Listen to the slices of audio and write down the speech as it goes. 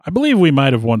I believe we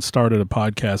might have once started a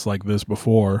podcast like this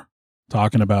before,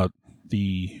 talking about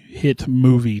the hit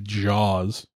movie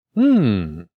Jaws.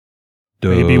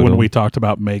 Maybe when we talked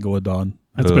about Megalodon.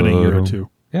 That's been a year or two.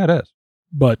 Yeah, it is.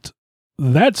 But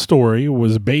that story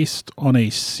was based on a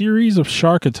series of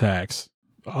shark attacks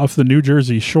off the New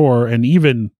Jersey shore and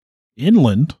even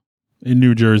inland in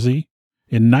New Jersey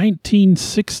in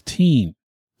 1916.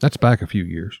 That's back a few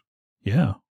years.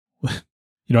 Yeah.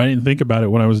 I didn't think about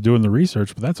it when I was doing the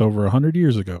research, but that's over 100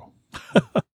 years ago.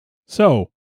 So,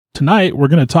 tonight we're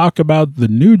going to talk about the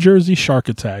New Jersey shark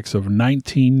attacks of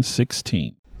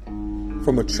 1916.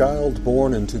 From a child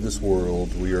born into this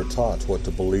world, we are taught what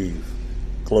to believe.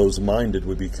 Closed-minded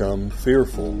we become,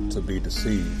 fearful to be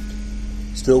deceived.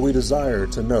 Still we desire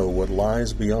to know what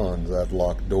lies beyond that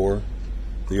locked door.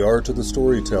 The art of the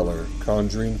storyteller,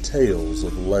 conjuring tales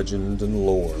of legend and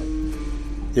lore.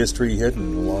 History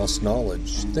hidden, lost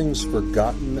knowledge, things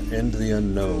forgotten and the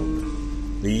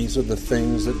unknown. These are the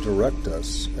things that direct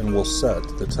us and will set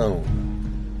the tone.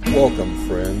 Welcome,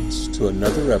 friends, to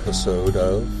another episode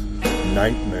of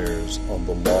Nightmares on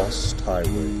the Lost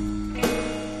Highway.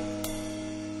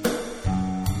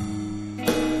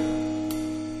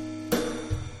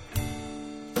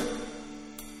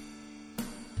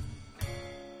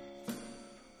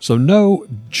 So no,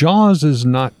 Jaws is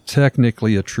not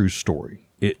technically a true story.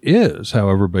 It is,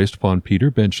 however, based upon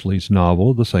Peter Benchley's novel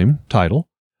of the same title.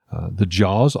 The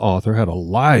Jaws author had a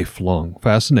lifelong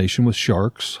fascination with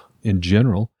sharks in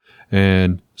general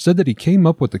and said that he came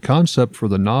up with the concept for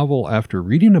the novel after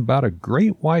reading about a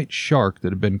great white shark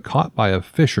that had been caught by a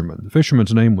fisherman. The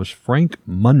fisherman's name was Frank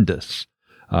Mundus,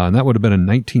 and that would have been in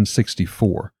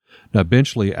 1964. Now,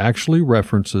 Benchley actually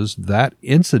references that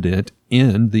incident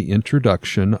in the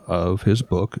introduction of his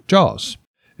book, Jaws.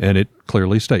 And it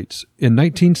clearly states, in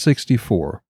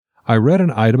 1964, I read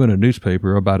an item in a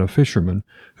newspaper about a fisherman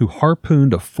who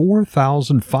harpooned a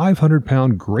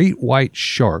 4,500-pound great white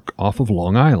shark off of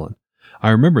Long Island. I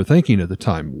remember thinking at the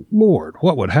time, Lord,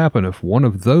 what would happen if one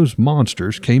of those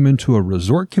monsters came into a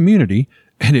resort community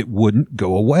and it wouldn't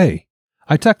go away?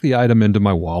 I tucked the item into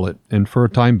my wallet, and for a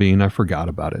time being, I forgot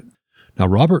about it. Now,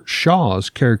 Robert Shaw's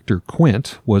character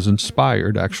Quint was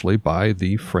inspired actually by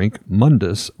the Frank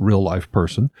Mundus real-life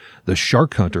person, the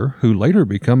shark hunter, who later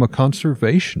became a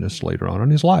conservationist later on in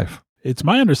his life. It's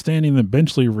my understanding that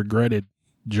Benchley regretted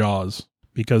Jaws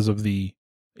because of the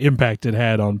impact it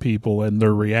had on people and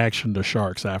their reaction to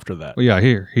sharks after that. Well, yeah,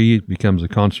 here he becomes a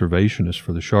conservationist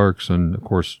for the sharks, and of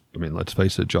course, I mean, let's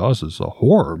face it, Jaws is a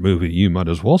horror movie, you might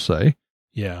as well say.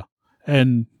 Yeah,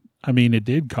 and I mean, it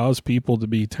did cause people to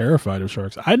be terrified of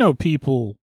sharks. I know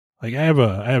people, like I have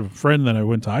a friend that I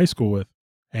went to high school with,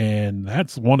 and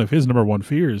that's one of his number one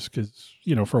fears because,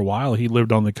 for a while he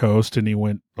lived on the coast and he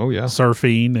went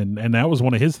surfing, and that was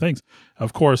one of his things.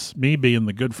 Of course, me being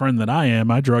the good friend that I am,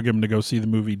 I drug him to go see the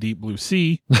movie Deep Blue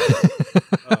Sea.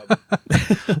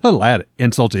 I'll add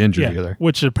insult to injury there.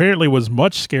 Which apparently was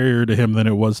much scarier to him than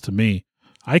it was to me.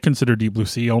 I consider Deep Blue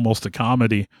Sea almost a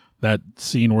comedy. That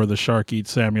scene where the shark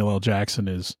eats Samuel L. Jackson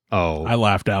is, I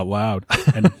laughed out loud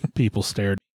and people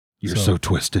stared. You're so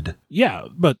twisted. Yeah,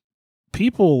 but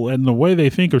people and the way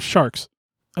they think of sharks,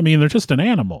 I mean, they're just an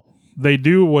animal. They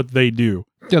do what they do.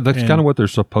 Yeah, that's kind of what they're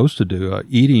supposed to do.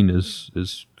 Eating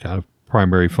is kind of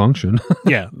primary function.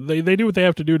 Yeah, they do what they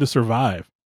have to do to survive.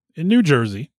 In New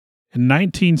Jersey, in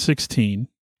 1916,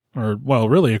 or, well,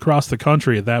 really across the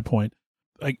country at that point,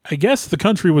 I guess the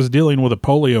country was dealing with a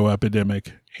polio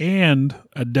epidemic and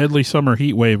a deadly summer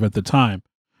heat wave at the time.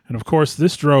 And of course,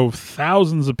 this drove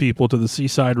thousands of people to the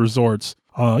seaside resorts,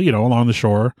 along the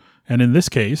shore. And in this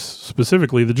case,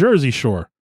 specifically the Jersey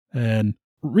Shore. And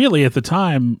really at the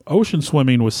time, ocean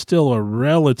swimming was still a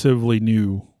relatively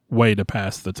new way to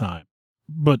pass the time.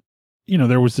 But,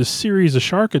 there was this series of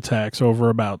shark attacks over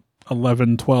about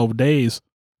 11, 12 days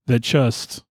that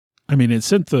just, it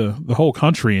sent the whole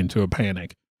country into a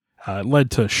panic. It led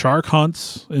to shark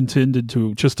hunts intended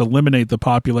to just eliminate the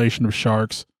population of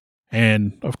sharks.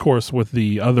 And, of course, with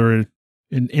the other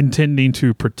intending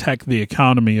to protect the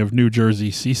economy of New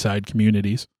Jersey seaside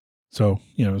communities. So,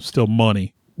 still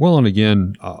money. Well, and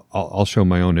again, I'll show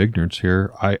my own ignorance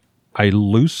here. I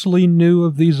loosely knew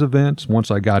of these events.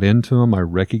 Once I got into them, I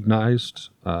recognized,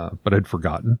 but I'd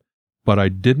forgotten. But I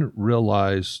didn't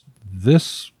realize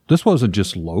this wasn't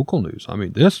just local news. I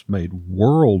mean, this made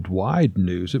worldwide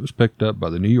news. It was picked up by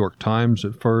the New York Times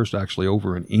at first, actually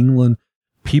over in England.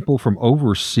 People from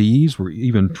overseas were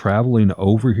even traveling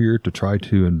over here to try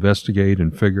to investigate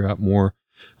and figure out more.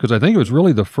 Because I think it was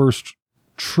really the first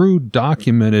true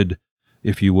documented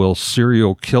if you will,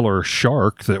 serial killer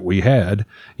shark that we had,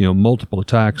 multiple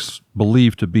attacks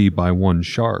believed to be by one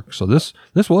shark. So this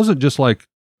wasn't just like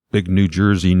big New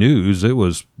Jersey news. It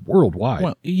was worldwide.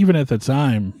 Well, even at the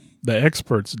time, the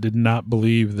experts did not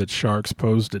believe that sharks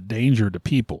posed a danger to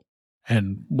people.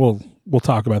 And we'll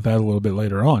talk about that a little bit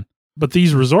later on. But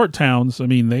these resort towns, I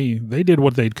mean, they did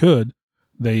what they could.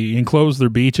 They enclosed their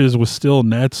beaches with steel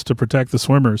nets to protect the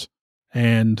swimmers.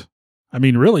 And I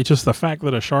mean, really just the fact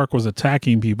that a shark was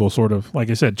attacking people sort of, like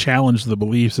I said, challenged the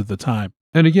beliefs at the time.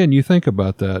 And again, you think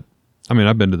about that. I mean,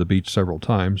 I've been to the beach several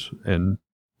times, and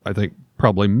I think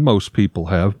probably most people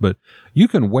have, but you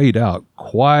can wade out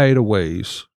quite a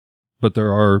ways, but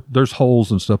there's holes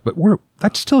and stuff, but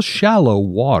that's still shallow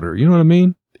water. You know what I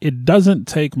mean? It doesn't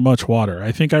take much water.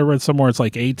 I think I read somewhere it's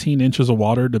like 18 inches of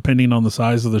water, depending on the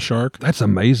size of the shark. That's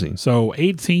amazing. So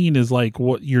 18 is like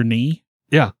what, your knee?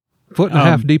 Yeah. Foot and a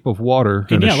half deep of water,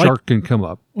 and a shark can come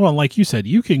up. Well, like you said,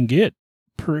 you can get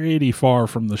pretty far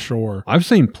from the shore. I've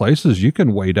seen places you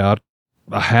can wade out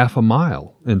a half a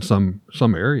mile in some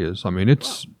areas. I mean,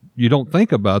 you don't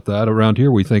think about that around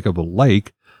here. We think of a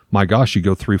lake. My gosh, you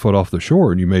go 3 foot off the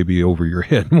shore and you may be over your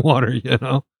head in water,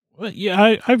 Well,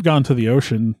 yeah, I've gone to the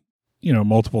ocean,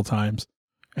 multiple times.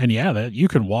 And yeah, that you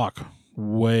can walk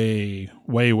way,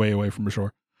 way, way away from the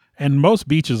shore. And most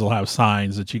beaches will have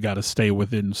signs that you got to stay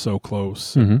within so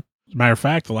close. Mm-hmm. As a matter of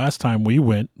fact, the last time we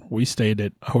went, we stayed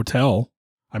at a hotel.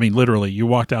 I mean, literally, you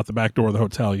walked out the back door of the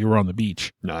hotel, you were on the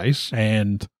beach. Nice.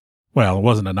 And, well, it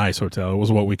wasn't a nice hotel. It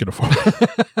was what we could afford.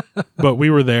 But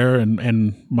we were there,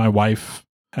 and my wife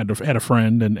had a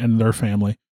friend and their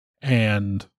family.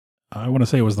 And I want to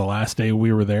say it was the last day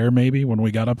we were there, maybe, when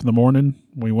we got up in the morning.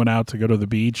 We went out to go to the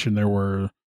beach, and there were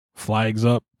flags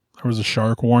up. There was a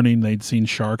shark warning. They'd seen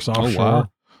sharks offshore, wow.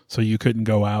 So you couldn't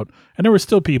go out. And there were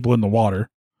still people in the water.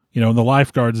 And the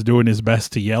lifeguard's doing his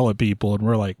best to yell at people, and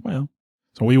we're like, well.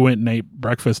 So we went and ate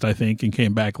breakfast, I think, and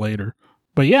came back later.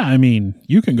 But yeah, I mean,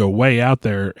 you can go way out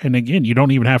there. And again, you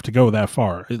don't even have to go that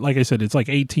far. Like I said, it's like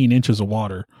 18 inches of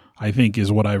water, I think,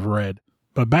 is what I've read.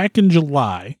 But back in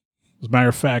July, as a matter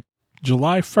of fact,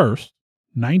 July 1st,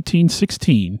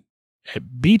 1916,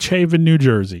 at Beach Haven, New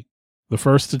Jersey, the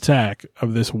first attack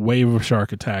of this wave of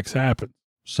shark attacks happened.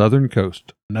 Southern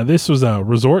coast. Now, this was a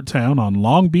resort town on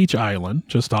Long Beach Island,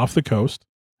 just off the coast.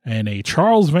 And a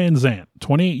Charles Van Zant,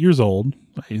 28 years old,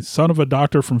 a son of a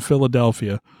doctor from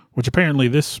Philadelphia, which apparently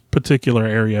this particular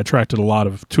area attracted a lot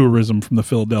of tourism from the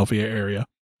Philadelphia area.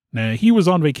 Now, he was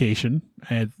on vacation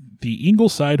at the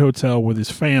Ingleside Hotel with his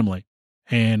family.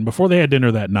 And before they had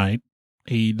dinner that night,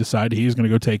 he decided he was going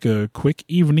to go take a quick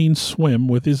evening swim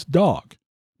with his dog.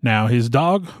 Now, his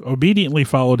dog obediently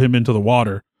followed him into the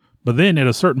water. But then at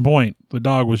a certain point, the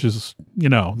dog was just,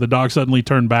 the dog suddenly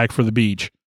turned back for the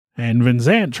beach. And Van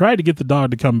Zant tried to get the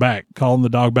dog to come back, calling the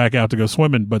dog back out to go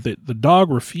swimming, but the dog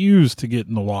refused to get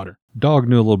in the water. Dog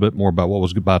knew a little bit more about what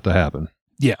was about to happen.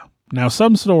 Yeah. Now,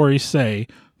 some stories say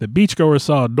that beachgoers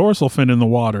saw a dorsal fin in the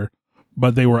water,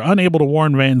 but they were unable to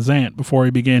warn Van Zant before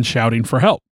he began shouting for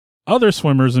help. Other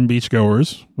swimmers and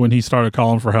beachgoers, when he started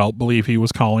calling for help, believe he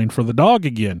was calling for the dog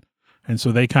again, and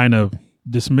so they kind of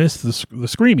dismissed the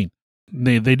screaming.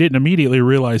 They didn't immediately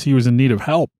realize he was in need of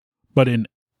help, but in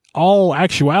all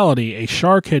actuality, a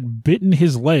shark had bitten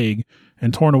his leg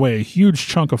and torn away a huge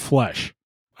chunk of flesh.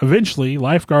 Eventually,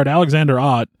 lifeguard Alexander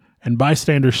Ott and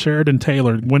bystander Sheridan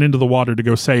Taylor went into the water to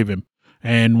go save him.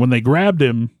 And when they grabbed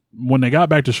him, when they got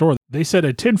back to shore, they said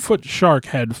a 10-foot shark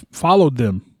had followed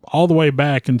them all the way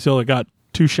back until it got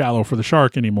too shallow for the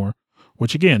shark anymore,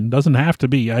 which again, doesn't have to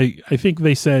be. I think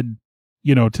they said,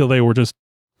 till they were just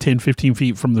 10, 15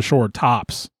 feet from the shore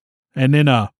tops. And then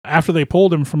after they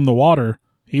pulled him from the water,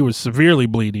 he was severely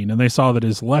bleeding, and they saw that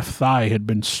his left thigh had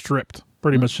been stripped,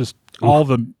 pretty much just all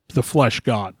the flesh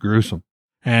gone. Gruesome.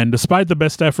 And despite the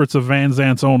best efforts of Van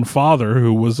Zant's own father,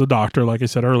 who was a doctor, like I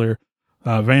said earlier,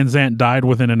 Van Zant died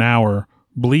within an hour,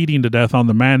 bleeding to death on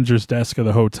the manager's desk of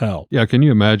the hotel. Yeah, can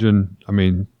you imagine? I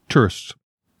mean, tourists.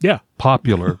 Yeah.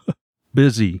 Popular,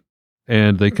 busy,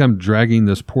 and they come dragging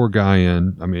this poor guy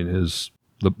in. I mean,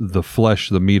 the flesh,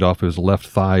 the meat off his left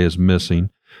thigh is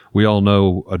missing. We all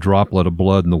know a droplet of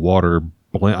blood in the water.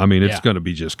 It's going to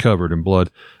be just covered in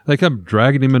blood. They come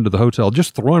dragging him into the hotel,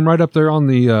 just throw him right up there on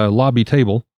the lobby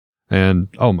table. And,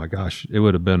 oh my gosh, it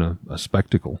would have been a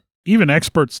spectacle. Even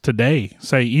experts today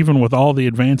say, even with all the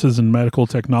advances in medical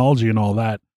technology and all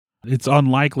that, it's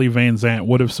unlikely Van Zant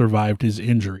would have survived his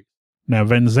injury. Now,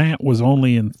 Van Zant was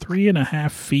only in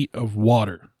 3.5 feet of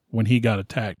water when he got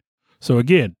attacked. So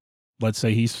again, let's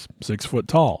say he's 6 foot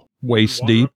tall. Waist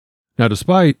deep. Now,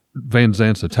 despite Van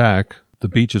Zant's attack, the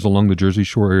beaches along the Jersey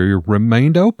Shore area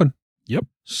remained open. Yep.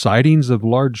 Sightings of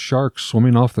large sharks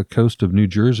swimming off the coast of New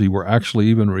Jersey were actually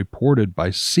even reported by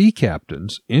sea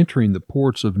captains entering the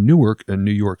ports of Newark and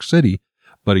New York City.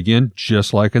 But again,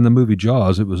 just like in the movie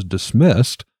Jaws, it was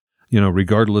dismissed.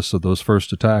 Regardless of those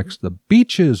first attacks, the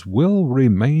beaches will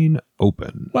remain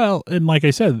open. Well, and like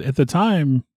I said, at the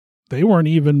time, they weren't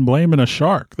even blaming a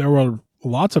shark. There were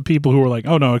lots of people who were like,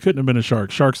 oh no, it couldn't have been a shark.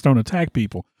 Sharks don't attack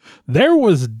people. There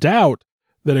was doubt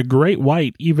that a great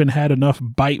white even had enough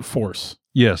bite force.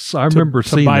 Yes, I remember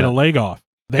seeing to bite that. a leg off.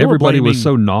 Everybody was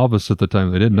so novice at the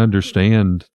time, they didn't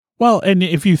understand. Well, and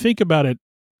if you think about it,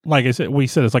 like I said, we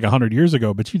said it's like 100 years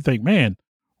ago, but you'd think, man,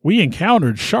 we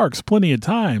encountered sharks plenty of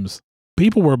times.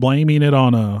 People were blaming it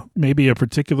on maybe a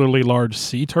particularly large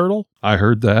sea turtle. I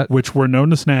heard that. Which were known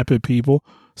to snap at people.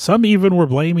 Some even were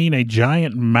blaming a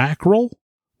giant mackerel,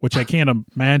 which I can't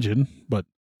imagine, but...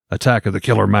 Attack of the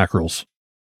killer mackerels.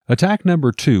 Attack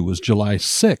number 2 was July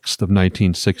 6th of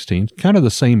 1916, kind of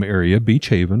the same area, Beach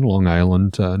Haven, Long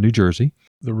Island, New Jersey.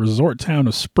 The resort town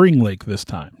of Spring Lake this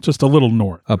time, just a little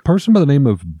north. A person by the name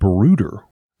of Bruder,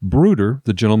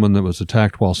 the gentleman that was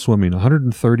attacked while swimming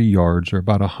 130 yards or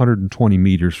about 120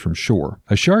 meters from shore.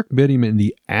 A shark bit him in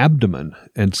the abdomen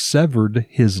and severed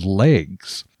his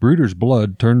legs. Bruder's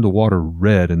blood turned the water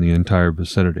red in the entire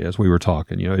vicinity as we were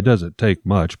talking. It doesn't take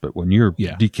much, but when you're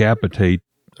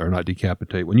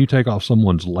when you take off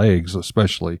someone's legs,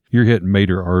 especially, you're hitting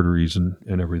major arteries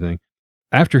and everything.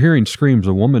 After hearing screams,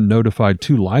 a woman notified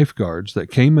 2 lifeguards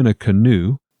that came in a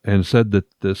canoe and said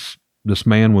that this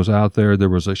man was out there. There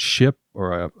was a ship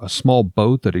or a small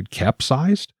boat that had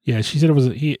capsized. Yeah, she said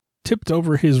he tipped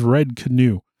over his red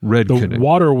canoe. The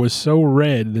water was so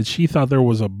red that she thought there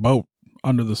was a boat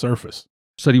under the surface.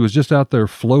 Said he was just out there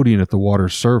floating at the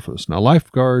water's surface. Now,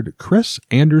 lifeguard Chris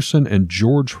Anderson and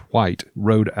George White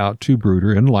rowed out to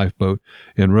Bruder in a lifeboat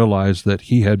and realized that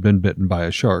he had been bitten by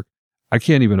a shark. I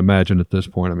can't even imagine at this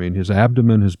point. I mean, his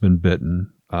abdomen has been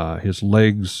bitten. His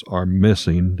legs are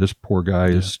missing. This poor guy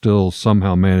is still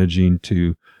somehow managing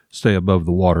to stay above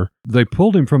the water. They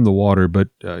pulled him from the water, but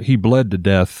he bled to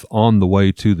death on the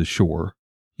way to the shore.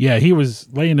 Yeah, he was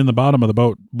laying in the bottom of the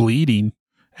boat bleeding.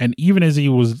 And even as he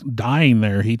was dying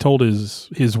there, he told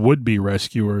his would-be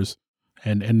rescuers,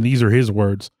 and these are his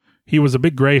words, he was a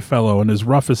big gray fellow and as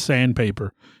rough as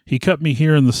sandpaper. He cut me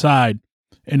here in the side,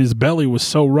 and his belly was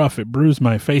so rough it bruised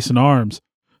my face and arms.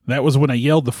 That was when I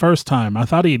yelled the first time. I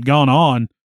thought he had gone on,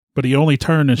 but he only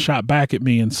turned and shot back at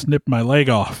me and snipped my leg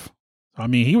off. I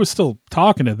mean, he was still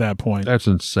talking at that point. That's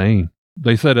insane.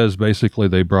 They said as basically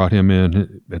they brought him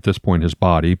in, at this point his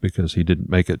body, because he didn't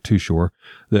make it to shore,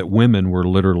 that women were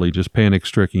literally just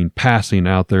panic-stricken, passing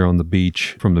out there on the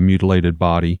beach from the mutilated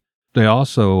body. They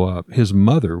also, his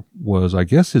mother was, I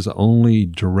guess, his only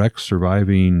direct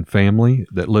surviving family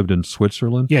that lived in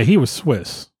Switzerland. Yeah, he was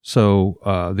Swiss. So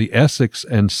the Essex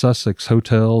and Sussex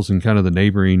hotels and kind of the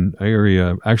neighboring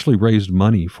area actually raised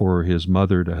money for his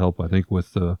mother to help, I think,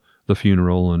 with the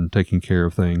funeral and taking care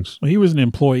of things. Well, he was an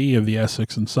employee of the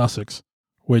Essex and Sussex,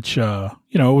 which, it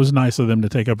was nice of them to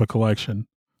take up a collection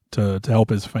to help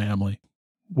his family.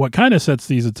 What kind of sets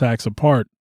these attacks apart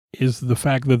is the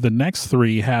fact that the next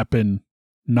 3 happen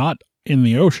not in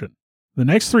the ocean. The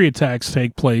next 3 attacks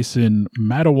take place in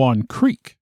Matawan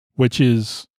Creek, which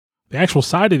is the actual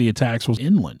site of the attacks was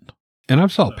inland. And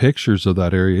I've saw pictures of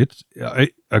that area. It's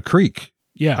a creek.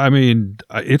 Yeah. I mean,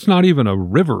 it's not even a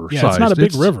river size. It's not a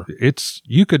big river.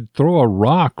 You could throw a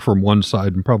rock from one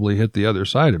side and probably hit the other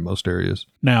side in most areas.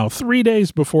 Now, 3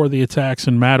 days before the attacks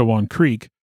in Matawan Creek,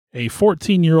 a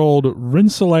 14-year-old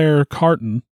Rensselaer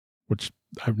Carton, which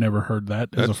I've never heard that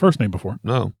as a first name before.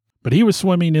 No. But he was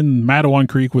swimming in Matawan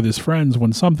Creek with his friends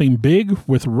when something big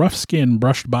with rough skin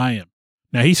brushed by him.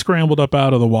 Now, he scrambled up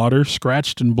out of the water,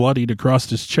 scratched and bloodied across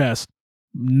his chest.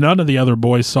 None of the other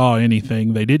boys saw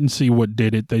anything. They didn't see what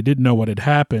did it. They didn't know what had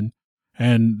happened.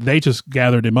 And they just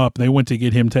gathered him up. They went to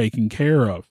get him taken care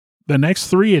of. The next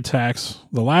 3 attacks,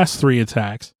 the last 3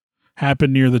 attacks,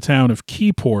 happened near the town of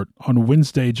Keyport on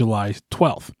Wednesday, July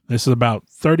 12th. This is about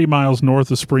 30 miles north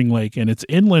of Spring Lake, and it's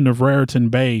inland of Raritan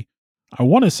Bay, I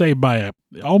want to say by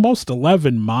almost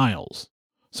 11 miles.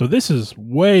 So this is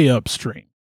way upstream.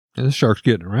 And the shark's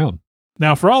getting around.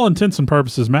 Now, for all intents and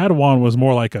purposes, Matawan was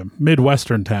more like a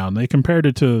Midwestern town. They compared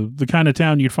it to the kind of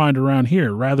town you'd find around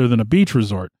here rather than a beach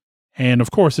resort. And, of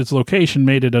course, its location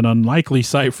made it an unlikely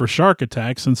site for shark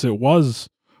attacks since it was,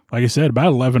 like I said,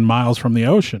 about 11 miles from the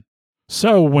ocean.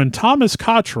 So when Thomas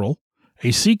Cottrell,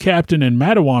 a sea captain and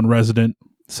Matawan resident,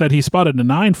 said he spotted a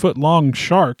 9-foot-long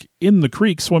shark in the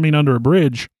creek swimming under a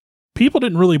bridge, people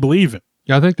didn't really believe him.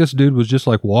 Yeah, I think this dude was just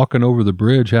like walking over the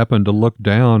bridge, happened to look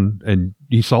down, and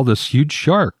he saw this huge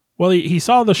shark. Well, he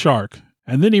saw the shark,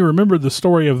 and then he remembered the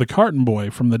story of the carton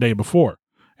boy from the day before.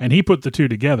 And he put the two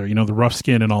together, the rough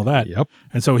skin and all that. Yep.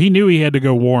 And so he knew he had to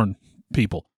go warn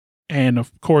people. And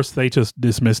of course, they just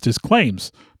dismissed his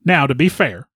claims. Now, to be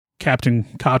fair, Captain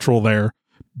Cottrell there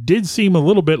did seem a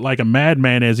little bit like a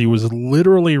madman as he was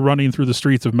literally running through the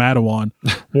streets of Mattawan,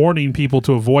 warning people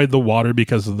to avoid the water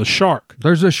because of the shark.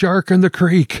 There's a shark in the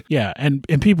creek. Yeah, and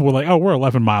people were like, oh, we're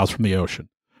 11 miles from the ocean.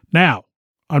 Now,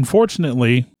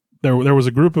 unfortunately, there was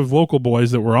a group of local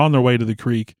boys that were on their way to the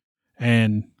creek,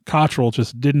 and Cottrell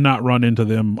just did not run into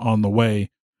them on the way,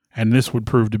 and this would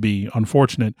prove to be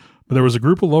unfortunate. But there was a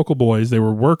group of local boys. They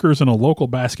were workers in a local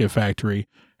basket factory,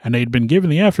 and they'd been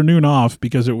given the afternoon off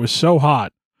because it was so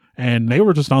hot, and they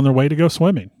were just on their way to go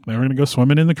swimming. They were going to go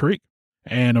swimming in the creek.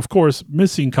 And, of course,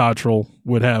 missing Cottrell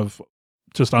would have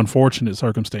just unfortunate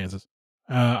circumstances.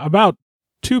 About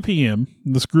 2 p.m.,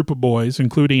 this group of boys,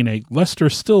 including a Lester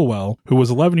Stillwell, who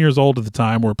was 11 years old at the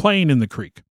time, were playing in the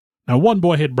creek. Now, one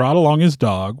boy had brought along his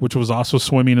dog, which was also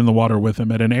swimming in the water with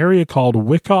him at an area called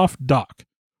Wyckoff Dock,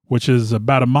 which is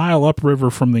about a mile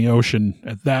upriver from the ocean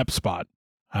at that spot.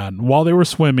 And while they were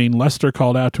swimming, Lester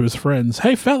called out to his friends,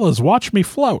 "Hey, fellas, watch me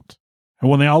float." And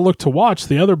when they all looked to watch,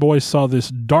 the other boys saw this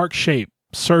dark shape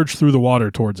surge through the water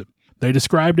towards it. They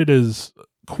described it as,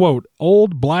 quote,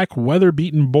 old black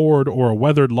weather-beaten board or a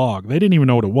weathered log. They didn't even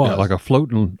know what it was. Yeah, like a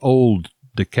floating old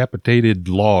decapitated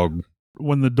log.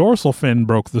 When the dorsal fin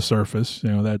broke the surface,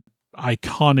 that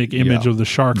iconic image of the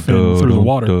shark fin through the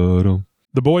water,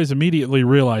 the boys immediately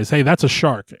realized, hey, that's a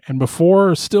shark. And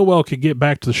before Stillwell could get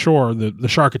back to the shore, the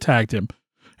shark attacked him.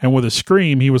 And with a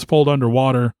scream, he was pulled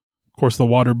underwater. Of course, the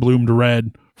water bloomed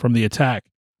red from the attack.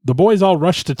 The boys all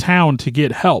rushed to town to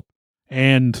get help.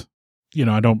 And,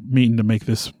 I don't mean to make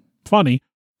this funny,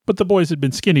 but the boys had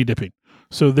been skinny dipping.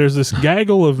 So there's this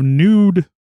gaggle of nude,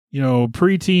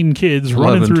 preteen kids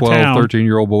 11, running through 12, town,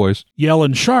 13-year-old boys,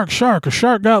 yelling, "Shark, shark, a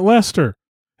shark got Lester."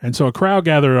 And so a crowd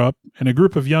gathered up, and a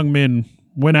group of young men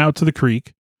went out to the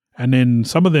creek, and then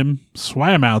some of them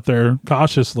swam out there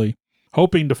cautiously,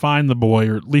 hoping to find the boy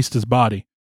or at least his body.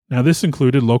 Now, this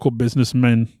included local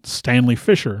businessman Stanley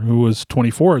Fisher, who was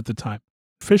 24 at the time.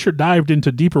 Fisher dived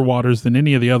into deeper waters than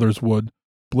any of the others would,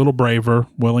 a little braver,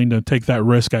 willing to take that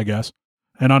risk, I guess.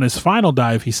 And on his final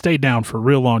dive, he stayed down for a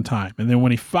real long time. And then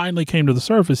when he finally came to the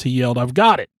surface, he yelled, "I've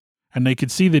got it." And they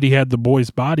could see that he had the boy's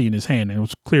body in his hand, and it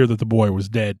was clear that the boy was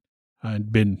dead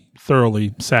and been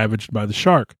thoroughly savaged by the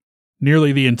shark.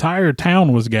 Nearly the entire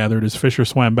town was gathered as Fisher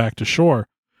swam back to shore.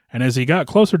 And as he got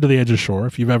closer to the edge of shore,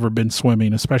 if you've ever been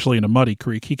swimming, especially in a muddy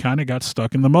creek, he kind of got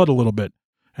stuck in the mud a little bit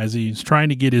as he's trying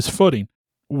to get his footing.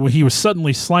 He was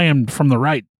suddenly slammed from the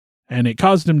right, and it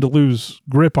caused him to lose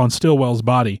grip on Stillwell's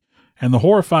body. And the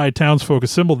horrified townsfolk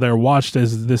assembled there watched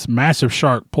as this massive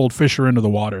shark pulled Fisher into the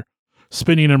water,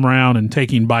 spinning him around and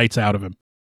taking bites out of him.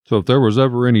 So if there was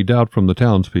ever any doubt from the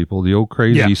townspeople, the old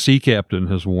crazy sea captain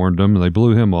has warned them, and they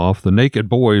blew him off. The naked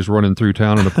boys running through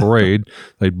town in a parade,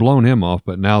 they'd blown him off,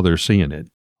 but now they're seeing it.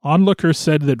 Onlookers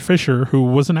said that Fisher, who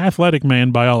was an athletic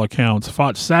man by all accounts,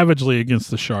 fought savagely against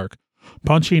the shark,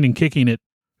 punching and kicking it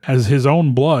as his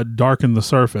own blood darkened the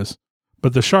surface.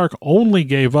 But the shark only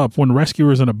gave up when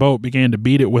rescuers in a boat began to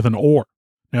beat it with an oar.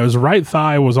 Now, his right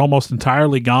thigh was almost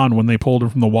entirely gone when they pulled him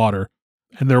from the water,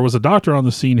 and there was a doctor on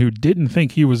the scene who didn't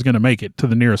think he was going to make it to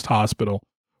the nearest hospital,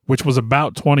 which was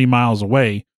about 20 miles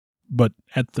away. But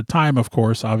at the time, of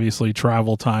course, obviously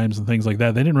travel times and things like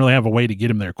that, they didn't really have a way to get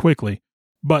him there quickly.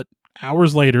 But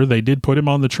hours later, they did put him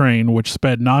on the train, which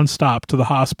sped nonstop to the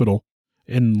hospital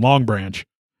in Long Branch.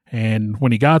 And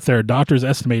when he got there, doctors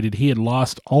estimated he had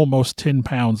lost almost 10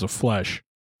 pounds of flesh.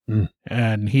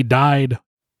 And he died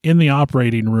in the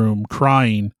operating room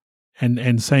crying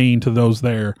and saying to those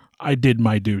there, "I did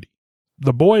my duty."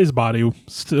 The boy's body,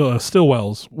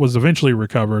 Stillwell's, was eventually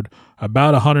recovered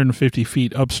about 150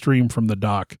 feet upstream from the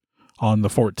dock on the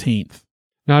 14th.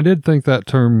 Now, I did think that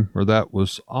term, or that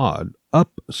was odd.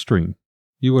 Upstream.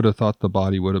 You would have thought the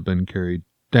body would have been carried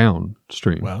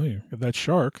downstream. Well, you got that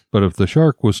shark. But if the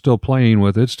shark was still playing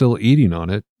with it, still eating on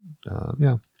it,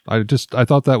 I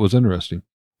thought that was interesting.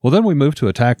 Well, then we moved to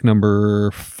attack number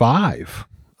 5.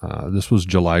 This was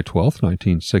July 12th,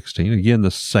 1916. Again,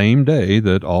 the same day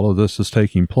that all of this is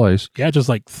taking place. Yeah, just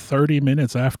like 30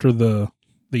 minutes after the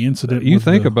incident. You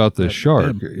think about this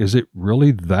shark. Is it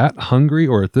really that hungry?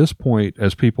 Or at this point,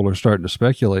 as people are starting to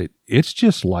speculate, it's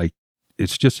just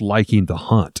liking the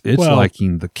hunt. It's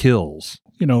liking the kills.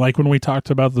 Like when we talked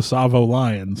about the Tsavo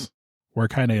lions, we're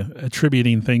kind of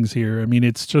attributing things here. I mean,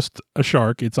 it's just a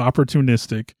shark. It's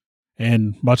opportunistic.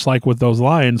 And much like with those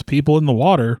lions, people in the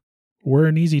water were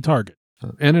an easy target.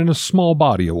 And in a small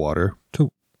body of water,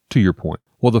 to your point.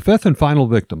 Well, the fifth and final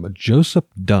victim, Joseph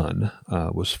Dunn,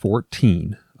 was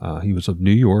 14. He was of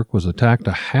New York, was attacked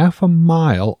a half a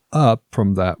mile up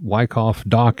from that Wyckoff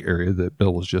dock area that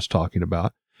Bill was just talking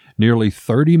about, nearly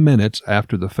 30 minutes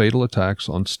after the fatal attacks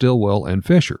on Stilwell and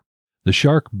Fisher. The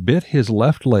shark bit his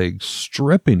left leg,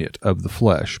 stripping it of the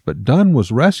flesh, but Dunn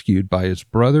was rescued by his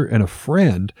brother and a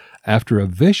friend after a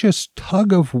vicious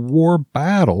tug-of-war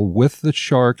battle with the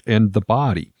shark and the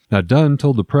body. Now, Dunn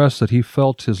told the press that he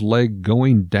felt his leg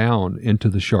going down into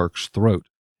the shark's throat.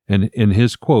 And in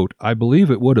his quote, "I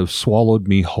believe it would have swallowed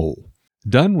me whole."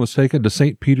 Dunn was taken to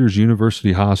St. Peter's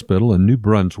University Hospital in New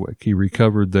Brunswick. He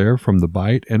recovered there from the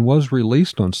bite and was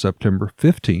released on September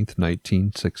 15th,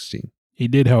 1916. He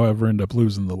did, however, end up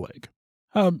losing the leg.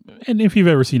 And if you've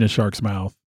ever seen a shark's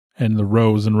mouth and the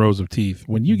rows and rows of teeth,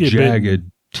 when you get jagged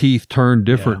bitten, teeth turn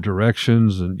different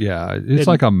directions, and it's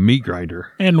like a meat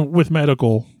grinder. And with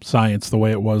medical science the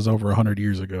way it was over 100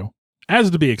 years ago.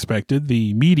 As to be expected,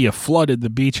 the media flooded the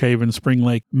Beach Haven, Spring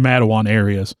Lake, Matawan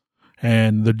areas,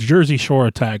 and the Jersey Shore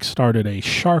attacks started a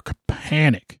shark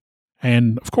panic.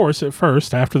 And, of course, at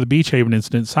first, after the Beach Haven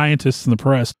incident, scientists and the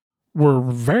press were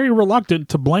very reluctant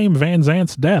to blame Van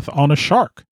Zant's death on a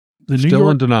shark. Still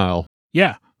in denial.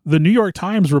 Yeah. The New York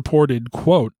Times reported,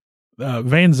 quote,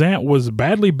 Van Zant was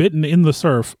badly bitten in the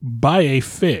surf by a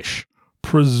fish,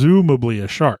 presumably a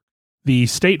shark. The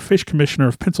state fish commissioner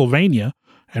of Pennsylvania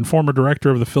and former director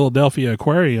of the Philadelphia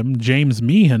Aquarium, James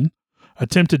Meehan,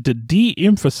 attempted to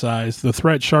de-emphasize the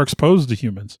threat sharks pose to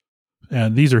humans.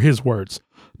 And these are his words.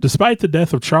 Despite the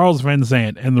death of Charles Van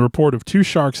Zant and the report of 2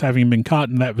 sharks having been caught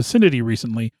in that vicinity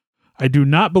recently, I do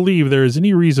not believe there is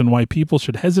any reason why people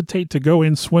should hesitate to go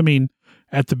in swimming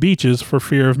at the beaches for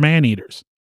fear of man-eaters.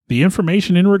 The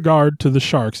information in regard to the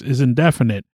sharks is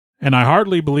indefinite, and I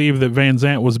hardly believe that Van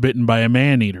Zant was bitten by a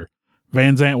man-eater.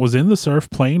 Van Zant was in the surf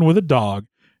playing with a dog,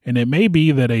 and it may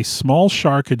be that a small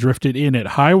shark had drifted in at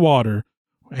high water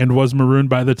and was marooned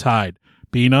by the tide.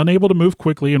 Being unable to move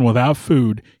quickly and without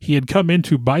food, he had come in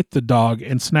to bite the dog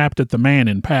and snapped at the man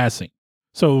in passing.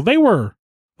 So they were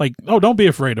like, oh, don't be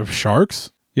afraid of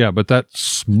sharks. Yeah, but that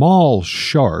small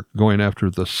shark going after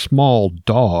the small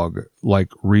dog,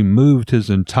 removed his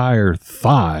entire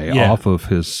thigh off of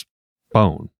his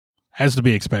bone. As to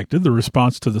be expected, the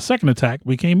response to the second attack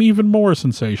became even more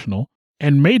sensational,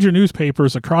 and major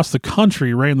newspapers across the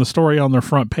country ran the story on their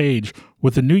front page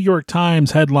with the New York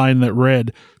Times headline that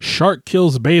read, "Shark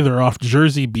Kills Bather Off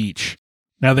Jersey Beach."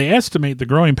 Now, they estimate the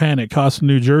growing panic cost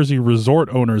New Jersey resort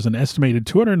owners an estimated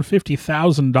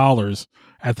 $250,000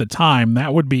 at the time.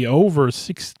 That would be over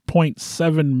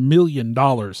 $6.7 million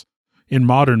in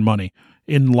modern money,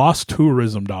 in lost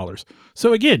tourism dollars.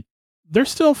 So again, they're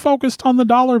still focused on the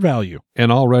dollar value.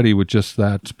 And already with just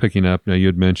that picking up, now you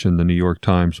had mentioned the New York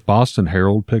Times, Boston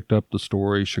Herald picked up the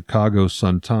story, Chicago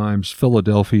Sun-Times,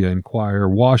 Philadelphia Inquirer,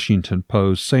 Washington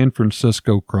Post, San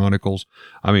Francisco Chronicles.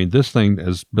 I mean, this thing,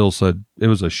 as Bill said, it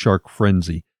was a shark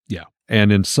frenzy. Yeah.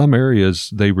 And in some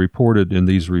areas, they reported in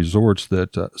these resorts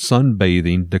that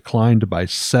sunbathing declined by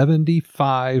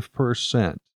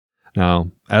 75%.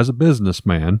 Now, as a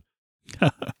businessman,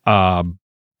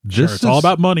 It's all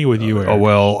about money with you, Eric. Oh,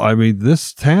 well, I mean,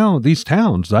 these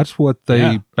towns, that's what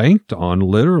they banked on,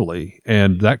 literally.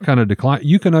 And that kind of decline,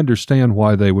 you can understand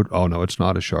why they would, oh, no, it's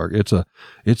not a shark. It's a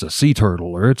sea turtle,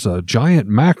 or it's a giant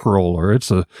mackerel, or it's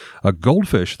a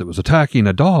goldfish that was attacking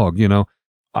a dog.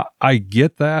 I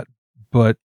get that,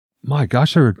 but my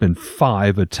gosh, there had been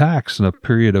 5 attacks in a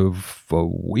period of a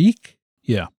week.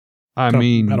 Yeah. I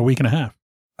mean, about a week and a half.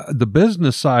 The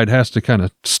business side has to kind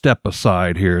of step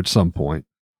aside here at some point.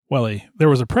 Well, there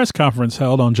was a press conference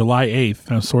held on July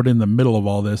 8th, sort of in the middle of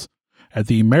all this, at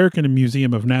the American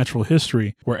Museum of Natural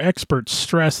History, where experts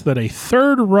stressed that a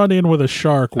third run-in with a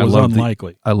shark was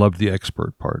unlikely. I love the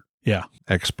expert part. Yeah.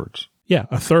 Experts. Yeah,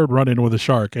 a third run-in with a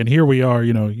shark. And here we are,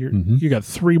 you got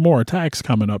 3 more attacks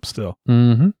coming up still.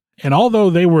 Mm-hmm. And although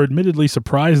they were admittedly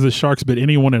surprised the sharks bit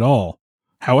anyone at all,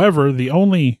 however, the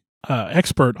only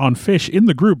expert on fish in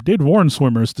the group did warn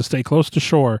swimmers to stay close to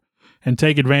shore and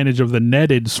take advantage of the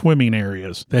netted swimming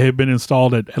areas that have been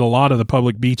installed at a lot of the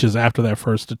public beaches after that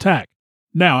first attack.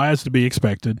 Now, as to be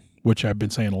expected, which I've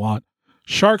been saying a lot,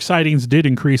 shark sightings did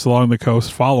increase along the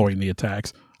coast following the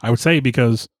attacks. I would say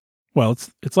because, well,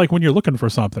 it's like when you're looking for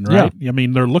something, right? Yeah. I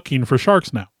mean, they're looking for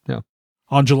sharks now. Yeah.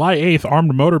 On July 8th,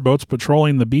 armed motorboats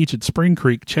patrolling the beach at Spring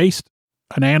Creek chased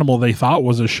an animal they thought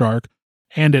was a shark,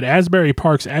 and at Asbury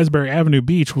Park's Asbury Avenue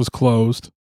Beach was closed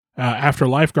after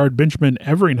lifeguard Benjamin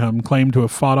Everingham claimed to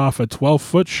have fought off a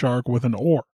 12-foot shark with an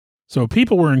oar. So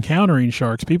people were encountering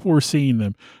sharks. People were seeing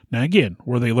them. Now, again,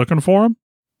 were they looking for them?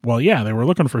 Well, yeah, they were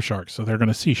looking for sharks, so they're going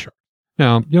to see sharks.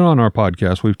 Now, on our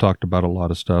podcast, we've talked about a lot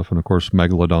of stuff. And of course,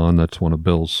 Megalodon, that's one of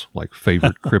Bill's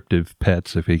favorite cryptid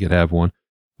pets if he could have one.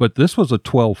 But this was a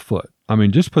 12-foot. I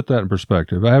mean, just put that in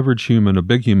perspective. Average human, a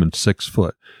big human, 6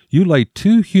 foot. You lay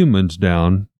 2 humans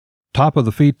down, top of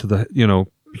the feet to the,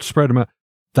 spread them out.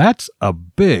 That's a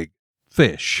big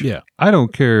fish. Yeah. I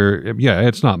don't care. Yeah,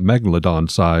 it's not Megalodon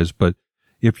size, but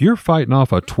if you're fighting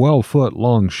off a 12-foot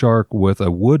long shark with a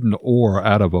wooden oar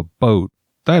out of a boat,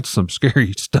 that's some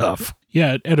scary stuff.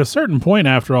 Yeah, at a certain point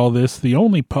after all this, the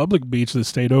only public beach that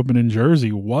stayed open in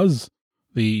Jersey was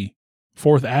the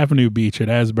 4th Avenue beach at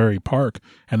Asbury Park,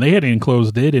 and they had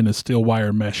enclosed it in a steel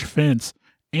wire mesh fence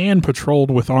and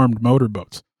patrolled with armed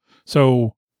motorboats.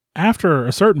 So after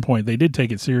a certain point, they did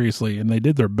take it seriously, and they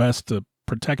did their best to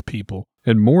protect people.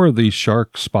 And more of these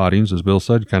shark spottings, as Bill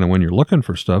said, kind of when you're looking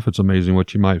for stuff, it's amazing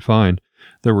what you might find.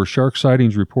 There were shark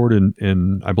sightings reported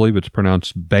in I believe it's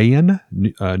pronounced Bayonne,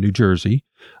 New Jersey,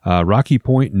 Rocky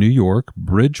Point, New York,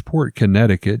 Bridgeport,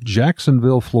 Connecticut,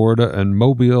 Jacksonville, Florida, and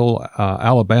Mobile,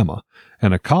 Alabama.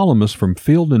 And a columnist from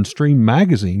Field and Stream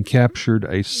magazine captured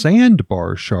a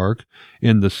sandbar shark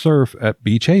in the surf at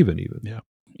Beach Haven even. Yeah.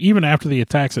 Even after the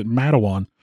attacks at Matawan,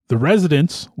 the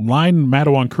residents lined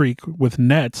Matawan Creek with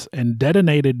nets and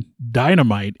detonated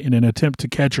dynamite in an attempt to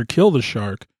catch or kill the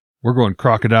shark. We're going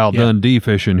Crocodile Dundee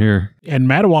fishing here. And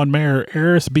Matawan Mayor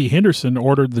Eris B. Henderson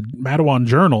ordered the Matawan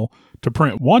Journal to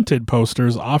print wanted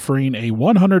posters offering a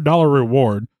 $100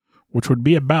 reward, which would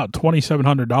be about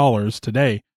 $2,700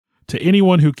 today, to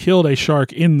anyone who killed a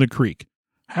shark in the creek.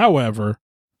 However,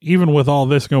 even with all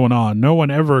this going on, no one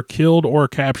ever killed or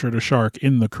captured a shark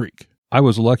in the creek. I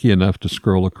was lucky enough to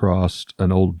scroll across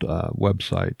an old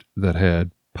website that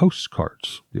had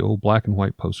postcards, the old black and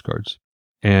white postcards.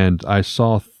 And I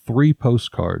saw 3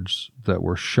 postcards that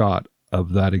were shot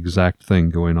of that exact thing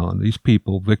going on. These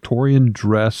people, Victorian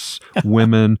dress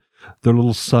women, their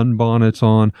little sunbonnets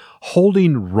on,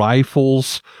 holding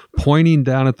rifles, pointing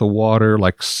down at the water,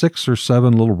 6 or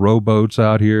 7 little rowboats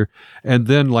out here. And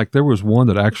then there was one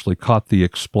that actually caught the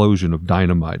explosion of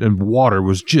dynamite and water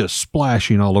was just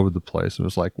splashing all over the place. It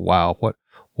was like, wow,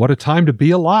 what a time to be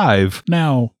alive.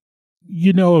 Now,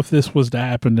 if this was to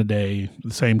happen today,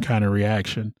 the same kind of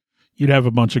reaction, you'd have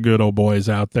a bunch of good old boys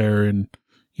out there in,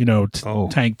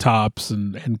 tank tops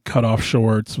and cut off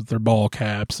shorts with their ball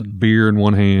caps and beer in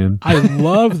one hand. I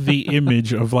love the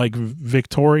image of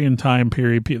Victorian time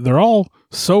period. They're all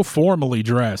so formally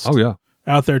dressed. Oh yeah.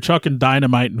 Out there chucking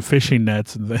dynamite and fishing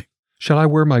nets and things. Shall I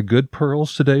wear my good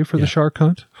pearls today for the shark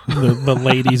hunt? The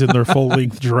ladies in their full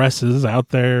length dresses out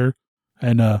there.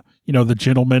 And, the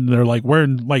gentlemen, they're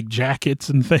wearing jackets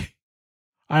and things.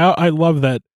 I love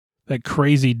that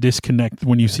crazy disconnect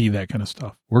when you see that kind of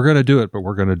stuff. We're going to do it, but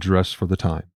we're going to dress for the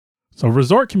time. So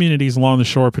resort communities along the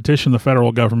shore petitioned the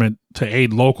federal government to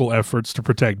aid local efforts to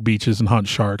protect beaches and hunt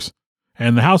sharks.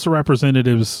 And the House of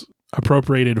Representatives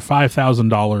appropriated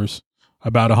 $5,000,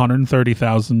 about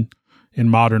 $130,000 in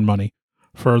modern money,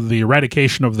 for the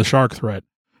eradication of the shark threat.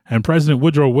 And President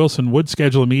Woodrow Wilson would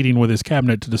schedule a meeting with his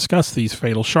cabinet to discuss these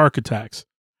fatal shark attacks.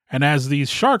 And as these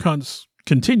shark hunts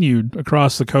continued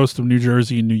across the coast of New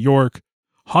Jersey and New York,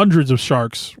 hundreds of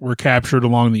sharks were captured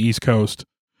along the East Coast,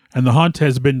 and the hunt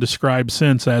has been described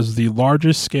since as the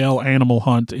largest scale animal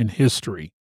hunt in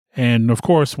history. And of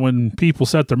course, when people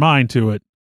set their mind to it,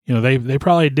 they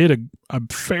probably did a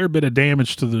fair bit of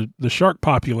damage to the shark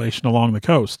population along the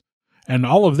coast. And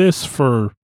all of this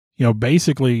for,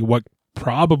 basically what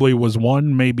probably was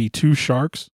 1, maybe 2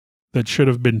 sharks that should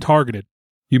have been targeted.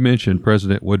 You mentioned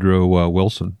President Woodrow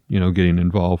Wilson, getting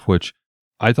involved, which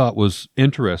I thought was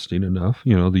interesting enough.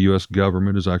 The U.S.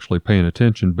 government is actually paying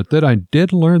attention, but then I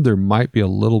did learn there might be a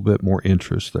little bit more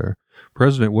interest there.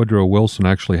 President Woodrow Wilson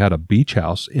actually had a beach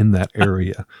house in that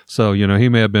area. So, he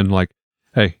may have been like,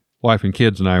 hey, wife and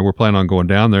kids and I, we're planning on going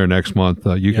down there next month.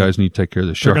 You guys need to take care of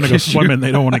the shark issue. They're going to go swimming.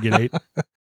 They don't want to get ate.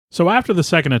 So after the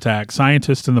second attack,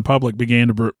 scientists and the public began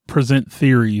to present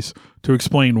theories to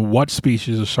explain what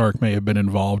species of shark may have been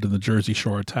involved in the Jersey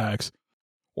Shore attacks,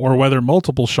 or whether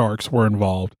multiple sharks were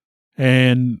involved.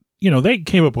 And, they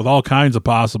came up with all kinds of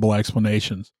possible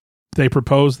explanations. They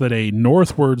proposed that a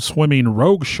northward swimming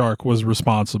rogue shark was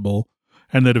responsible,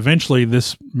 and that eventually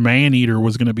this man-eater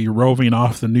was going to be roving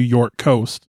off the New York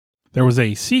coast. There was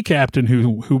a sea captain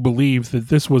who believed that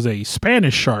this was a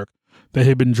Spanish shark that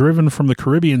had been driven from the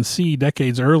Caribbean Sea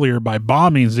decades earlier by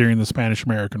bombings during the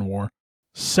Spanish-American War.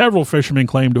 Several fishermen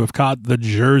claimed to have caught the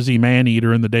Jersey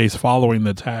man-eater in the days following the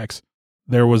attacks.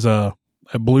 There was a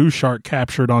blue shark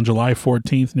captured on July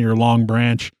 14th near Long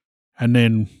Branch, and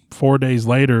then 4 days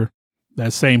later,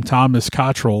 that same Thomas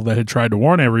Cottrell that had tried to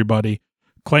warn everybody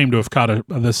claimed to have caught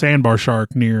the sandbar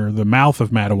shark near the mouth of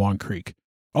Matawan Creek.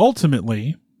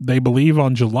 Ultimately, they believe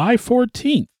on July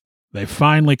 14th, they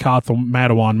finally caught the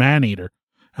Matawan maneater.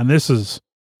 And this is,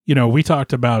 we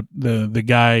talked about the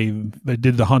guy that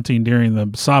did the hunting during the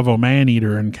Tsavo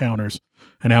maneater encounters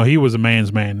and how he was a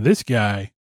man's man. This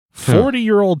guy,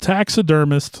 40-year-old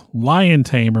taxidermist, lion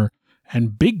tamer,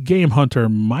 and big game hunter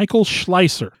Michael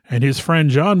Schleiser and his friend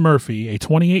John Murphy, a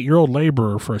 28-year-old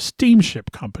laborer for a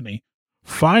steamship company,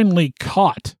 finally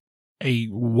caught a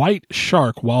white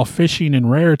shark while fishing in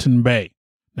Raritan Bay.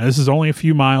 Now, this is only a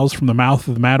few miles from the mouth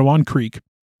of the Matawan Creek,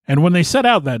 and when they set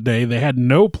out that day, they had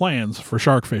no plans for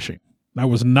shark fishing. That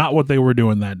was not what they were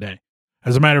doing that day.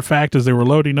 As a matter of fact, as they were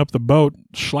loading up the boat,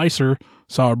 Schleiser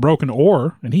saw a broken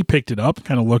oar, and he picked it up,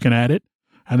 kind of looking at it,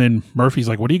 and then Murphy's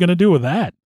like, what are you going to do with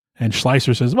that? And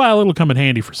Schleiser says, well, it'll come in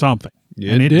handy for something.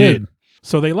 It did.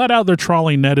 So they let out their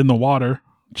trawling net in the water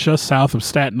just south of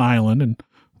Staten Island, and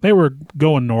they were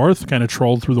going north, kind of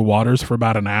trolled through the waters for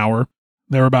about an hour.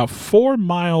 They were about 4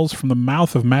 miles from the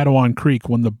mouth of Matawan Creek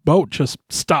when the boat just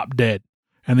stopped dead,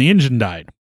 and the engine died.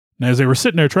 And as they were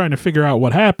sitting there trying to figure out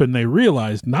what happened, they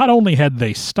realized not only had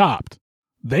they stopped,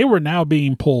 they were now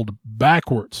being pulled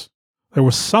backwards. There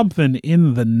was something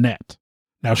in the net.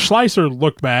 Now, Schleiser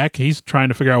looked back. He's trying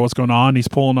to figure out what's going on. He's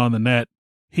pulling on the net.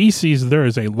 He sees there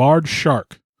is a large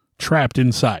shark trapped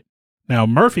inside. Now,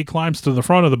 Murphy climbs to the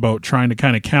front of the boat, trying to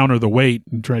kind of counter the weight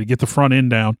and try to get the front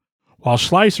end down, while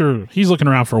Schleiser, he's looking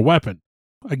around for a weapon.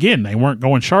 Again, they weren't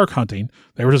going shark hunting.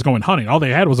 They were just going hunting. All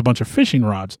they had was a bunch of fishing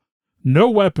rods. No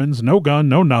weapons, no gun,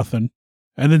 no nothing.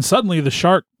 And then suddenly the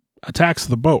shark attacks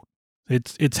the boat.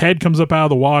 Its head comes up out of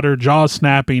the water, jaws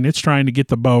snapping. It's trying to get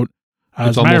the boat.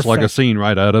 It's almost like a scene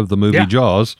right out of the movie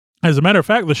Jaws. As a matter of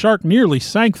fact, the shark nearly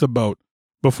sank the boat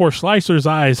before Schleiser's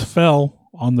eyes fell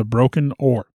on the broken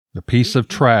oar. The piece of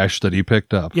trash that he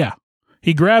picked up. Yeah.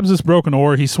 He grabs this broken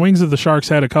oar. He swings at the shark's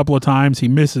head a couple of times. He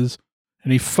misses.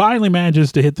 And he finally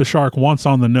manages to hit the shark once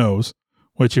on the nose,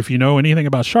 which if you know anything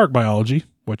about shark biology,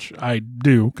 which I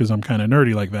do because I'm kind of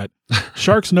nerdy like that,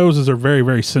 sharks' noses are very,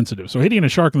 very sensitive. So hitting a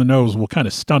shark in the nose will kind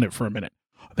of stun it for a minute.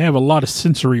 They have a lot of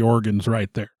sensory organs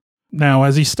right there. Now,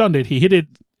 as he stunned it, he hit it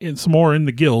some more in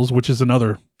the gills, which is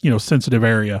another, sensitive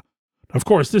area. Of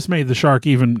course, this made the shark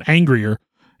even angrier,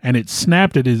 and it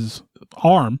snapped at his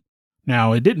arm.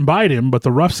 Now, it didn't bite him, but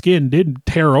the rough skin did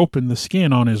tear open the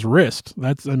skin on his wrist.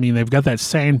 They've got that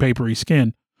sandpapery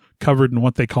skin covered in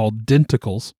what they call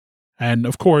denticles. And,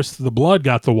 of course, the blood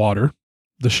got the water.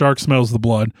 The shark smells the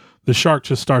blood. The shark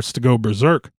just starts to go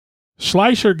berserk.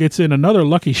 Schleiser gets in another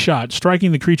lucky shot,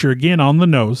 striking the creature again on the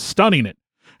nose, stunning it.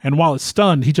 And while it's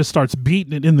stunned, he just starts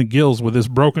beating it in the gills with his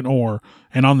broken oar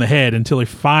and on the head until he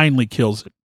finally kills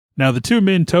it. Now, the two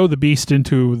men tow the beast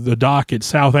into the dock at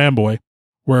South Amboy,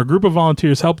 where a group of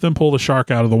volunteers help them pull the shark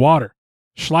out of the water.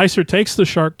 Schleiser takes the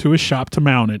shark to his shop to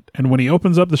mount it, and when he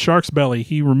opens up the shark's belly,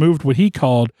 he removed what he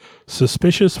called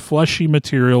suspicious fleshy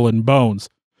material and bones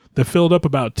that filled up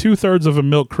about 2/3 of a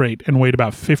milk crate and weighed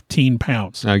about 15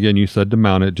 pounds. Now, again, you said to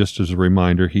mount it. Just as a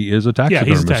reminder, he is a taxidermist.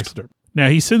 Yeah, he's a taxidermist. Now,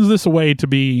 he sends this away to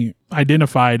be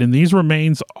identified, and these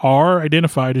remains are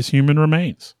identified as human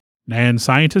remains. And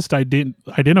scientists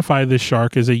identify this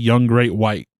shark as a young great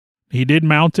white. He did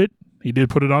mount it. He did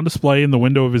put it on display in the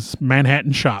window of his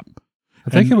Manhattan shop. I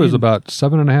think it was about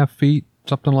 7.5 feet,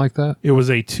 something like that. It was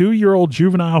a 2-year-old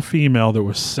juvenile female that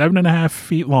was 7.5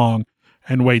 feet long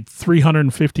and weighed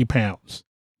 350 pounds.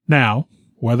 Now,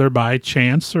 whether by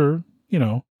chance or,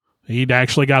 he'd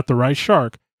actually got the right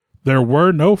shark, there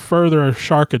were no further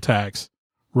shark attacks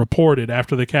reported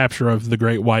after the capture of the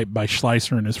great white by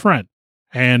Schleiser and his friend.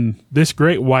 And this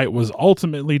great white was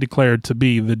ultimately declared to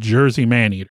be the Jersey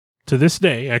maneater. To this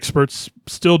day, experts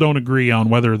still don't agree on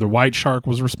whether the white shark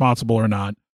was responsible or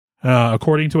not.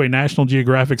 According to a National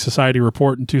Geographic Society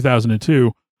report in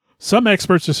 2002, some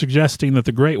experts are suggesting that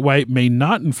the great white may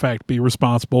not in fact be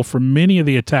responsible for many of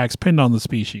the attacks pinned on the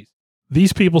species.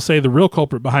 These people say the real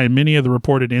culprit behind many of the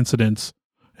reported incidents,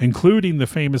 including the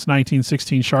famous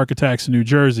 1916 shark attacks in New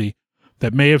Jersey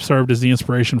that may have served as the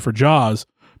inspiration for Jaws,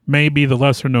 may be the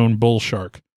lesser-known bull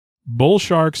shark. Bull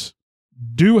sharks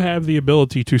do have the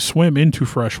ability to swim into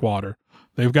fresh water.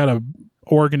 They've got an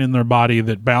organ in their body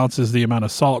that balances the amount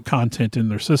of salt content in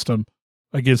their system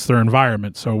against their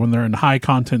environment. So when they're in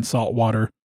high-content salt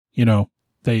water, they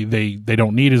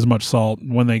don't need as much salt.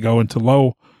 When they go into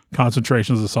low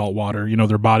concentrations of salt water,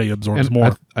 their body absorbs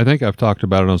more. I think I've talked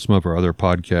about it on some of our other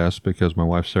podcasts because my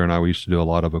wife Sarah and I, we used to do a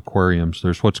lot of aquariums.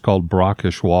 There's what's called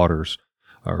brackish waters.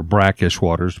 or brackish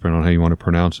waters, depending on how you want to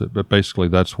pronounce it. But basically,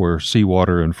 that's where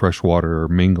seawater and freshwater are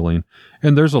mingling.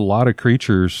 And there's a lot of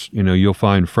creatures, you'll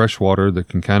find freshwater that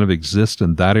can kind of exist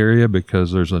in that area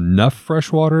because there's enough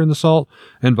freshwater in the salt,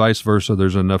 and vice versa,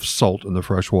 there's enough salt in the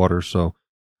freshwater. So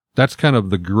that's kind of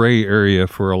the gray area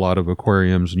for a lot of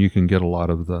aquariums, and you can get a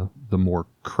lot of the more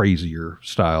crazier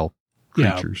style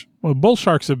creatures. Yeah. Well, bull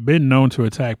sharks have been known to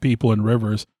attack people in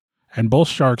rivers. And bull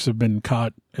sharks have been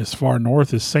caught as far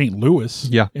north as St. Louis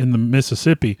in the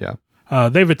Mississippi. Yeah.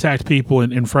 They've attacked people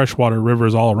in freshwater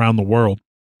rivers all around the world.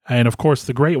 And, of course,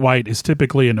 the great white is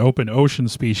typically an open ocean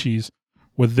species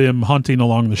with them hunting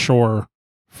along the shore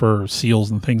for seals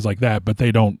and things like that. But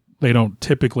they don't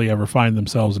typically ever find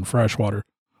themselves in freshwater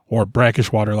or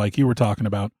brackish water like you were talking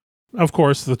about. Of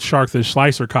course, the shark that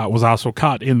Schleicher caught was also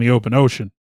caught in the open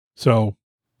ocean. So,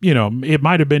 it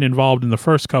might have been involved in the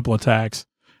first couple attacks.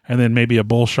 And then maybe a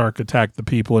bull shark attacked the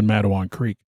people in Matawan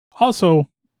Creek. Also,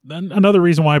 another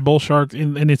reason why bull sharks,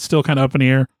 and it's still kind of up in the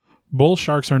air, bull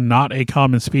sharks are not a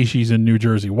common species in New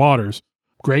Jersey waters.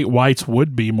 Great whites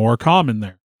would be more common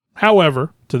there.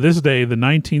 However, to this day, the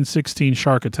 1916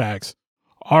 shark attacks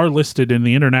are listed in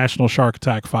the International Shark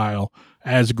Attack File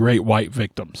as great white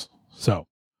victims. So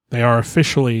they are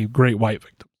officially great white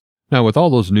victims. Now, with all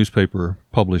those newspaper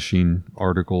publishing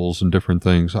articles and different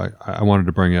things, I wanted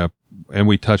to bring up, and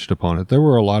we touched upon it, there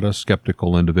were a lot of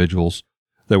skeptical individuals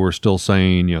that were still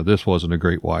saying, this wasn't a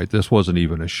great white, this wasn't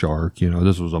even a shark,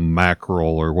 this was a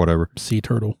mackerel or whatever. Sea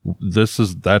turtle.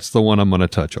 That's the one I'm going to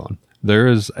touch on. There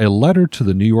is a letter to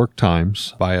the New York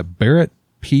Times by a Barrett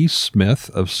P. Smith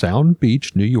of Sound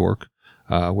Beach, New York,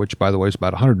 which, by the way, is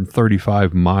about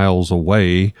 135 miles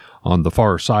away on the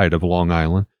far side of Long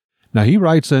Island. Now, he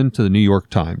writes into the New York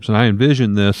Times, and I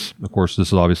envision this, of course, this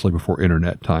is obviously before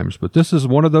internet times, but this is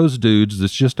one of those dudes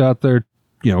that's just out there,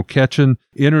 catching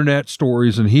internet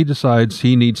stories, and he decides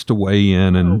he needs to weigh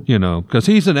in and, because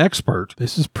he's an expert.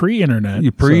 This is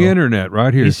pre-internet. Pre-internet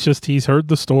right here. He's heard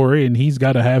the story, and he's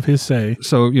got to have his say.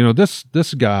 So,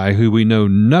 this guy who we know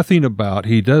nothing about,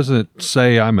 he doesn't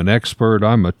say, I'm an expert,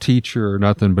 I'm a teacher or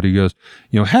nothing, but he goes,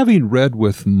 having read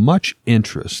with much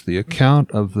interest the account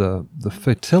of the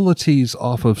fatalities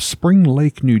off of Spring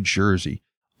Lake, New Jersey,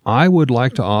 I would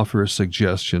like to offer a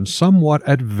suggestion somewhat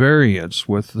at variance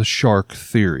with the shark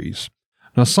theories.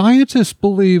 Now, scientists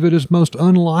believe it is most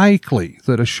unlikely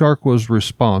that a shark was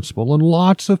responsible, and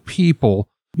lots of people,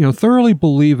 thoroughly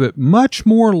believe it much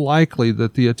more likely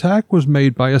that the attack was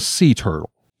made by a sea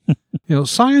turtle.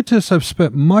 Scientists have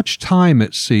spent much time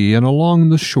at sea and along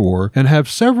the shore and have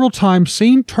several times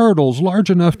seen turtles large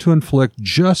enough to inflict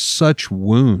just such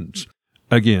wounds.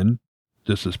 Again,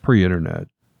 this is pre-internet.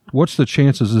 What's the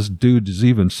chances this dude has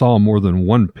even saw more than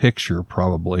one picture,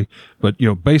 probably? But,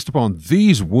 based upon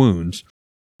these wounds,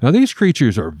 now these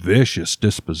creatures are vicious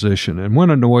disposition, and when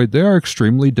annoyed, they are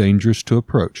extremely dangerous to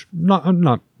approach. I'm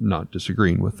not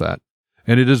disagreeing with that.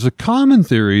 And it is a common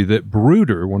theory that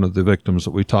Bruder, one of the victims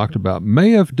that we talked about,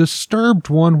 may have disturbed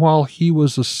one while he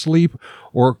was asleep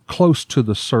or close to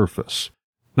the surface.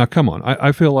 Now, come on.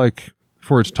 I feel like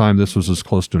for its time, this was as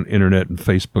close to an internet and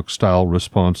Facebook style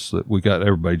response that we got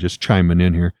everybody just chiming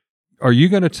in here. Are you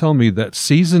going to tell me that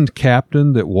seasoned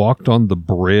captain that walked on the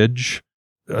bridge,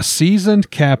 a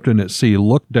seasoned captain at sea,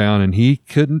 looked down and he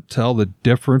couldn't tell the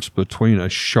difference between a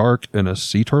shark and a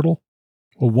sea turtle?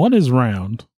 Well, one is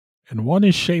round and one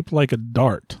is shaped like a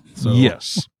dart. So.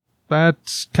 Yes.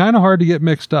 That's kind of hard to get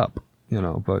mixed up,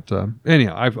 but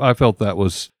anyhow, I felt that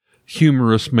was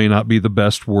humorous, may not be the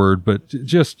best word, but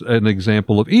just an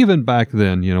example of even back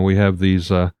then, we have these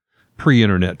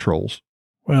pre-internet trolls.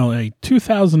 Well, a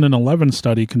 2011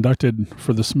 study conducted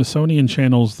for the Smithsonian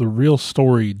Channel's The Real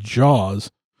Story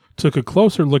Jaws took a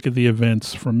closer look at the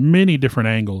events from many different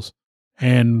angles.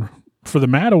 And for the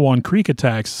Matawan Creek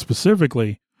attacks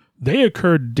specifically, they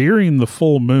occurred during the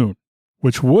full moon,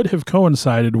 which would have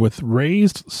coincided with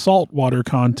raised saltwater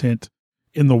content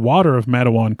in the water of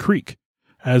Matawan Creek.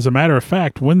 As a matter of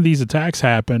fact, when these attacks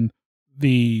happened,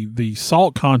 the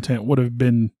salt content would have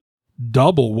been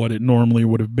double what it normally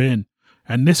would have been.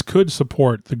 And this could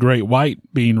support the great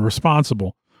white being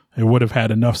responsible. It would have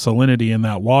had enough salinity in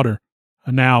that water.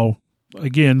 And now,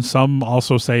 again, some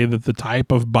also say that the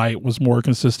type of bite was more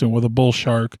consistent with a bull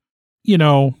shark.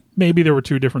 Maybe there were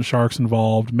two different sharks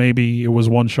involved. Maybe it was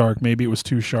one shark. Maybe it was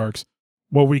two sharks.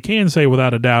 What we can say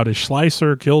without a doubt is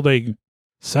Schleicher killed a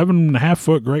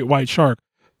 7.5-foot great white shark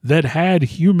that had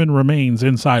human remains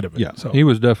inside of it. Yeah, so he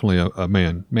was definitely a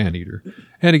man-eater.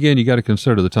 And again, you got to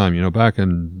consider the time, back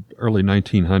in early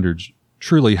 1900s,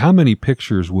 truly, how many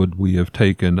pictures would we have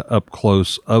taken up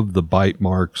close of the bite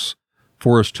marks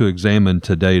for us to examine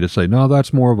today to say, no,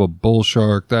 that's more of a bull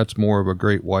shark. That's more of a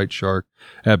great white shark.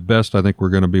 At best, I think we're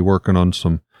going to be working on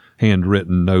some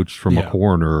handwritten notes from a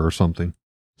coroner or something.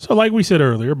 So like we said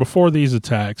earlier, before these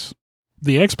attacks,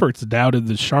 the experts doubted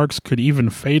that sharks could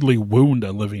even fatally wound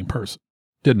a living person.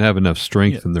 Didn't have enough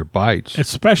strength in their bites.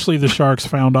 Especially the sharks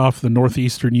found off the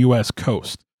northeastern U.S.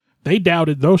 coast. They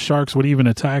doubted those sharks would even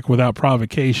attack without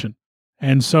provocation.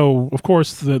 And so, of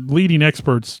course, the leading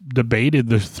experts debated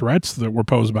the threats that were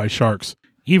posed by sharks,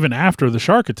 even after the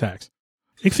shark attacks.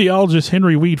 Ichthyologist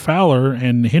Henry Weed Fowler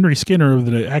and Henry Skinner of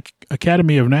the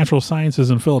Academy of Natural Sciences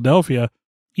in Philadelphia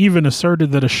even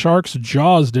asserted that a shark's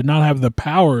jaws did not have the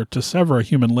power to sever a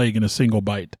human leg in a single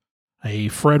bite. A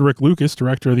Frederick Lucas,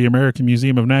 director of the American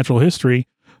Museum of Natural History,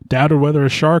 doubted whether a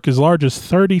shark as large as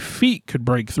 30 feet could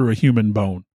break through a human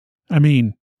bone. I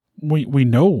mean, we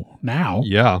know now.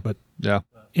 Yeah. But yeah.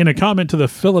 In a comment to the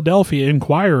Philadelphia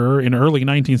Inquirer in early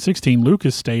 1916,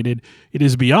 Lucas stated, "It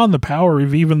is beyond the power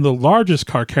of even the largest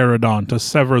Carcharodon to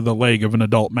sever the leg of an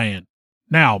adult man."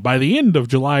 Now, by the end of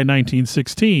July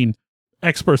 1916,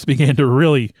 experts began to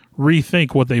really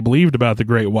rethink what they believed about the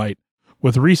great white,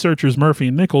 with researchers Murphy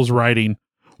and Nichols writing,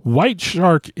 "White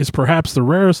shark is perhaps the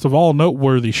rarest of all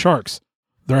noteworthy sharks.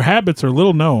 Their habits are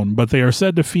little known, but they are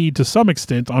said to feed to some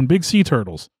extent on big sea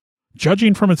turtles.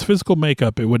 Judging from its physical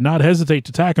makeup, it would not hesitate to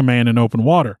attack a man in open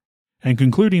water," and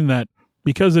concluding that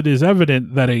because it is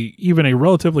evident that even a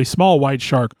relatively small white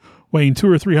shark weighing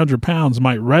 200 or 300 pounds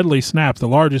might readily snap the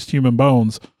largest human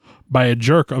bones by a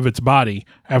jerk of its body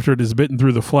after it is bitten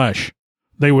through the flesh.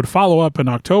 They would follow up in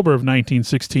October of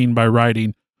 1916 by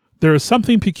writing, "There is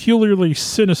something peculiarly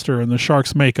sinister in the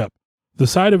shark's makeup. The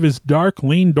sight of his dark,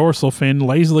 lean dorsal fin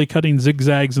lazily cutting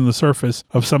zigzags in the surface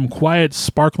of some quiet,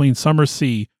 sparkling summer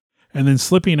sea, and then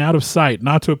slipping out of sight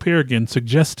not to appear again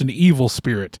suggests an evil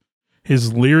spirit.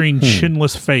 His leering,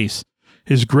 chinless face,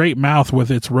 his great mouth with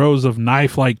its rows of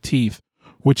knife-like teeth,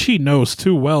 which he knows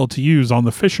too well to use on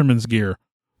the fisherman's gear,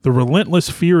 the relentless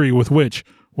fury with which,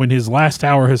 when his last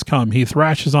hour has come, he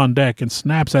thrashes on deck and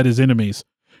snaps at his enemies,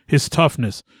 his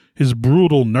toughness, his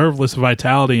brutal, nerveless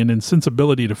vitality and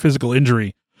insensibility to physical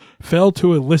injury, fail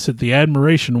to elicit the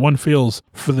admiration one feels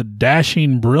for the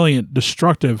dashing, brilliant,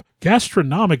 destructive,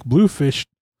 gastronomic bluefish,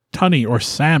 tunny, or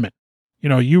salmon. You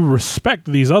know, you respect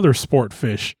these other sport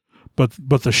fish, but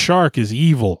the shark is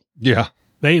evil." Yeah.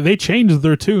 They changed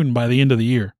their tune by the end of the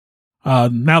year.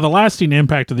 Now, the lasting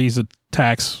impact of these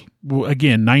attacks,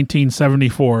 again,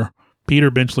 1974,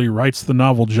 Peter Benchley writes the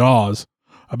novel Jaws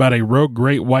about a rogue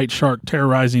great white shark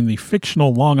terrorizing the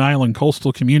fictional Long Island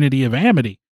coastal community of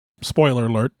Amity. Spoiler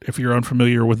alert, if you're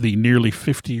unfamiliar with the nearly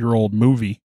 50-year-old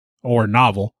movie or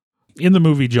novel. In the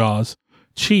movie Jaws,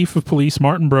 Chief of Police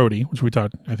Martin Brody, which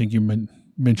I think you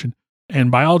mentioned, and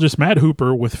biologist Matt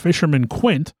Hooper with fisherman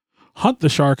Quint hunt the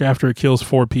shark after it kills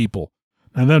 4 people.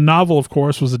 And the novel, of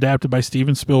course, was adapted by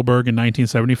Steven Spielberg in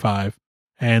 1975,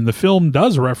 and the film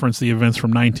does reference the events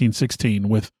from 1916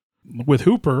 with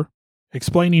Hooper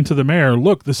explaining to the mayor,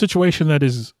 "Look, the situation that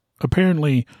is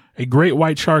apparently a great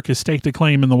white shark has staked a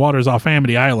claim in the waters off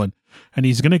Amity Island, and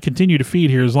he's going to continue to feed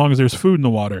here as long as there's food in the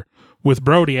water," with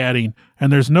Brody adding,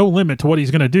 "And there's no limit to what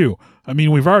he's going to do. I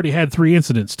mean, we've already had 3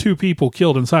 incidents, 2 people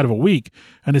killed inside of a week,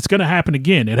 and it's going to happen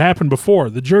again. It happened before,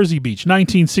 the Jersey Beach,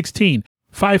 1916,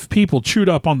 5 people chewed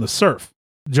up on the surf."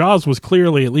 Jaws was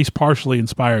clearly at least partially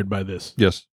inspired by this.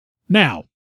 Yes. Now,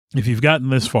 if you've gotten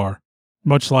this far,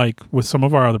 much like with some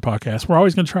of our other podcasts, we're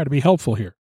always going to try to be helpful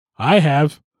here. I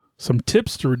have some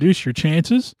tips to reduce your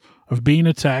chances of being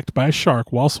attacked by a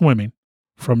shark while swimming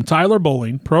from Tyler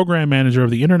Bowling, program manager of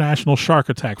the International Shark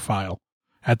Attack File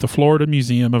at the Florida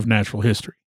Museum of Natural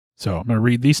History. So I'm going to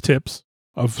read these tips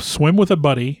of swim with a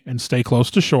buddy and stay close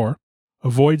to shore.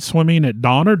 Avoid swimming at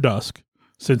dawn or dusk,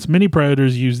 since many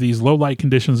predators use these low light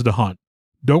conditions to hunt.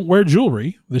 Don't wear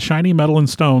jewelry. The shiny metal and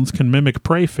stones can mimic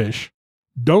prey fish.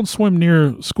 Don't swim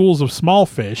near schools of small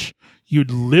fish.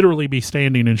 You'd literally be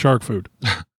standing in shark food.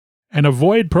 And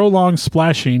avoid prolonged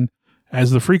splashing,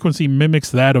 as the frequency mimics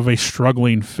that of a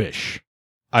struggling fish.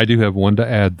 I do have one to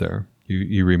add there.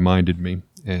 You reminded me,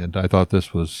 and I thought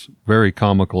this was very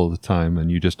comical at the time, and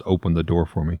you just opened the door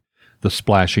for me. The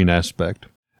splashing aspect.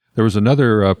 There was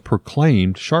another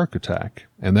proclaimed shark attack,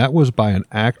 and that was by an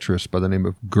actress by the name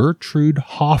of Gertrude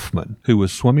Hoffman, who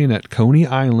was swimming at Coney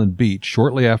Island Beach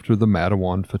shortly after the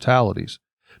Matawan fatalities.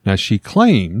 Now, she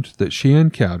claimed that she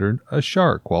encountered a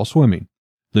shark while swimming.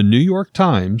 The New York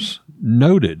Times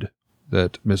noted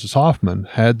that Mrs. Hoffman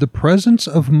had the presence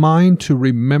of mind to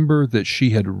remember that she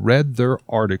had read their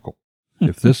article.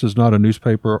 If this is not a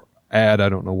newspaper add, I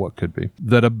don't know what could be,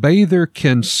 that a bather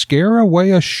can scare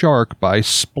away a shark by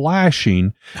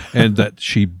splashing, and that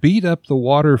she beat up the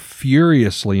water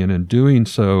furiously, and in doing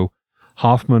so,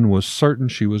 Hoffman was certain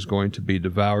she was going to be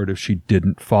devoured if she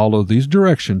didn't follow these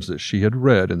directions that she had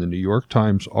read in the New York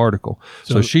Times article.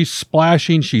 So she's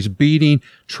splashing, she's beating,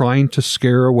 trying to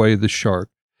scare away the shark.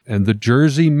 And the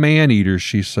Jersey man-eater,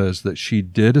 she says, that she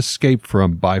did escape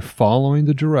from by following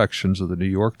the directions of the New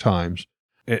York Times.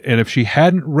 And if she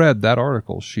hadn't read that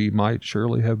article, she might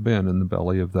surely have been in the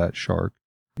belly of that shark.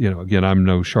 You know, again, I'm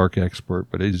no shark expert,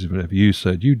 but even if you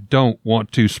said you don't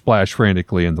want to splash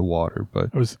frantically in the water,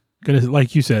 but...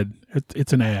 Like you said,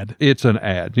 it's an ad. It's an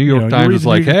ad. New York Times is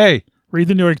like, hey, read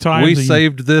the New York Times. We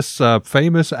saved this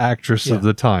famous actress of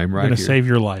the time right here. Going to save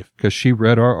your life. Because she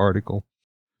read our article.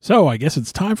 So I guess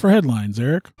it's time for headlines,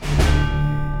 Eric.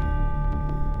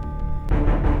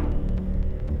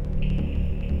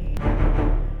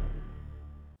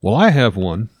 Well, I have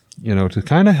one, to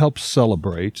kind of help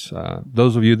celebrate.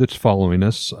 Those of you that's following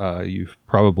us, you've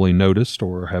probably noticed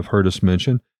or have heard us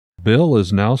mention, Bill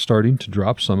is now starting to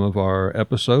drop some of our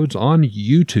episodes on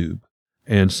YouTube.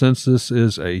 And since this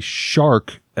is a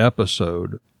shark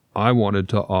episode, I wanted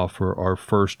to offer our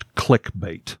first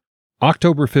clickbait.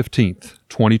 October 15th,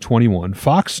 2021,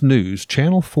 Fox News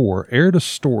Channel 4 aired a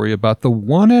story about the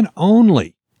one and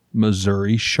only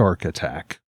Missouri shark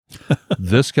attack.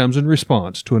 This comes in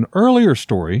response to an earlier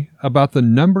story about the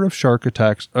number of shark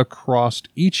attacks across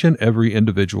each and every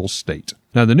individual state.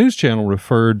 Now, the news channel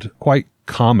referred quite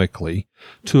comically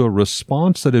to a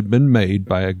response that had been made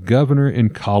by a governor in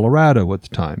Colorado at the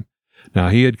time. Now,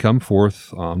 he had come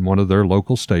forth on one of their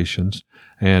local stations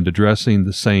and addressing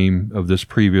the same of this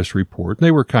previous report.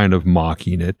 They were kind of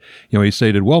mocking it. He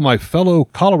stated, well, my fellow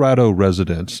Colorado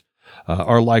residents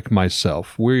are like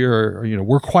myself.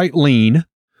 We're quite lean.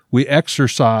 We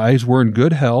exercise, we're in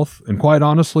good health, and quite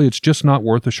honestly, it's just not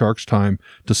worth a shark's time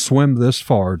to swim this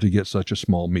far to get such a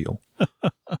small meal.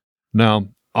 Now,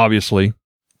 obviously,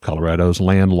 Colorado's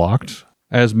landlocked,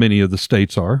 as many of the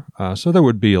states are, so there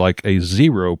would be like a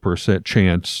 0%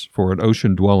 chance for an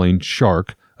ocean-dwelling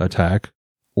shark attack,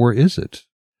 or is it?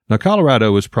 Now,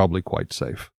 Colorado is probably quite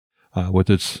safe with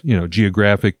its,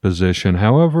 geographic position.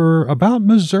 However, about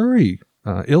Missouri,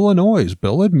 Illinois,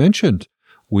 Bill had mentioned,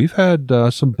 we've had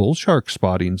some bull shark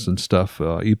spottings and stuff,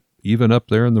 even up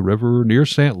there in the river near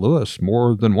St. Louis,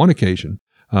 more than one occasion.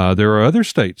 There are other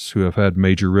states who have had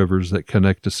major rivers that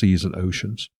connect to seas and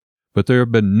oceans. But there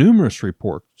have been numerous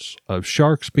reports of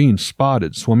sharks being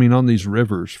spotted swimming on these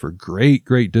rivers for great,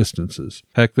 great distances.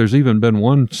 Heck, there's even been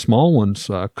one small one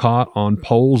caught on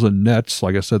poles and nets,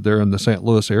 like I said, there in the St.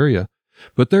 Louis area.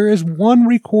 But there is one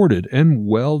recorded and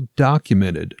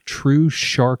well-documented true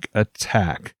shark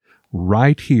attack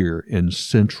right here in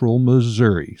central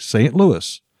Missouri, St.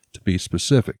 Louis, to be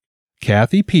specific.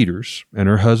 Kathy Peters and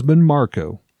her husband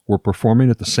Marco were performing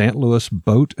at the St. Louis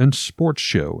Boat and Sports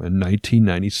Show in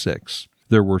 1996.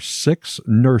 There were 6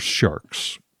 nurse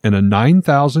sharks in a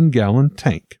 9,000-gallon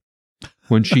tank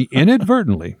when she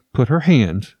inadvertently put her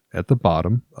hand at the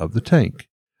bottom of the tank.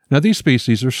 Now, these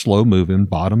species are slow-moving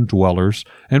bottom dwellers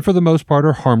and for the most part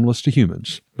are harmless to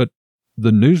humans, but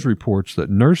the news reports that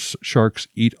nurse sharks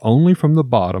eat only from the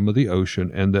bottom of the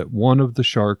ocean and that one of the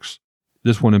sharks,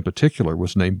 this one in particular,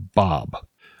 was named Bob.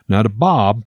 Now, to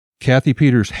Bob, Kathy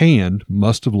Peters' hand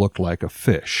must have looked like a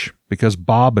fish because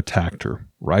Bob attacked her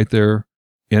right there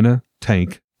in a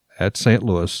tank at St.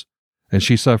 Louis, and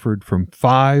she suffered from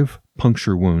 5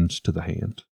 puncture wounds to the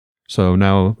hand. So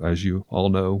now, as you all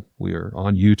know, we are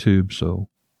on YouTube, so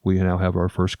we now have our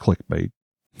first clickbait,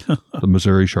 the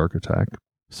Missouri shark attack.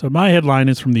 So my headline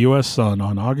is from the U.S. Sun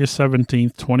on August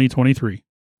 17th, 2023.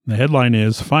 The headline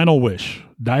is, Final Wish.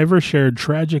 Diver shared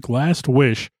tragic last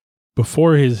wish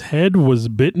before his head was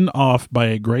bitten off by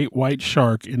a great white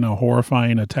shark in a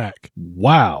horrifying attack.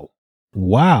 Wow.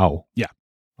 Yeah.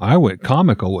 I went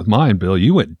comical with mine, Bill.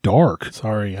 You went dark.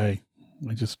 Sorry, I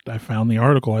found the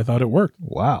article. I thought it worked.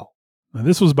 Wow. Now,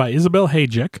 this was by Isabel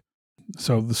Hajek.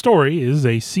 So the story is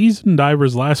a seasoned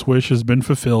diver's last wish has been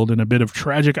fulfilled in a bit of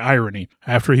tragic irony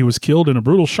after he was killed in a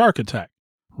brutal shark attack.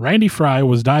 Randy Fry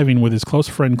was diving with his close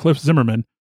friend Cliff Zimmerman,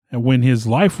 and when his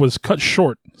life was cut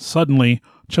short, suddenly,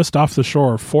 just off the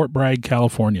shore of Fort Bragg,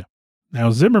 California.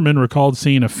 Now, Zimmerman recalled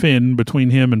seeing a fin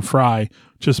between him and Fry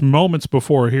just moments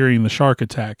before hearing the shark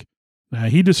attack. Now,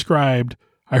 he described,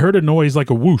 I heard a noise like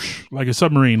a whoosh, like a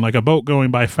submarine, like a boat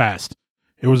going by fast.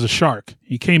 It was a shark.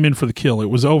 He came in for the kill. It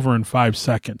was over in 5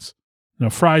 seconds. Now,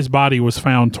 Fry's body was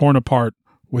found torn apart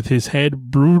with his head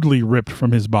brutally ripped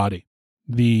from his body.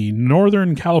 The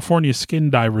Northern California Skin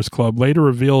Divers Club later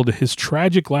revealed his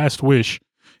tragic last wish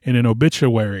in an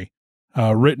obituary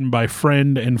written by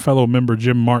friend and fellow member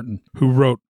Jim Martin, who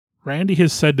wrote, "Randy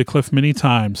has said to Cliff many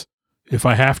times, 'If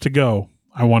I have to go,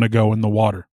 I want to go in the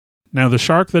water.'" Now, the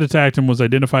shark that attacked him was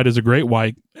identified as a great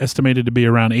white, estimated to be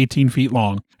around 18 feet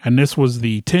long, and this was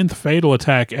the 10th fatal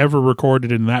attack ever recorded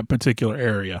in that particular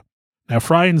area. Now,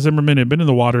 Fry and Zimmerman had been in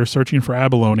the water searching for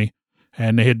abalone,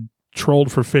 and they had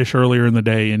trolled for fish earlier in the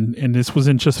day, and this was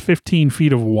in just 15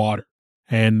 feet of water.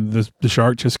 And the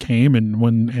shark just came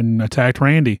and attacked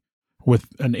Randy with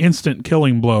an instant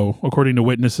killing blow, according to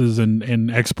witnesses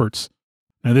and experts.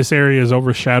 Now, this area is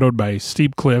overshadowed by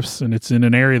steep cliffs, and it's in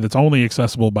an area that's only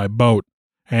accessible by boat.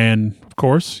 And, of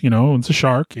course, it's a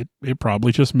shark. It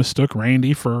probably just mistook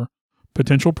Randy for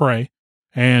potential prey.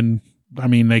 And, I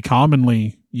mean, they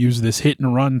commonly use this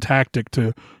hit-and-run tactic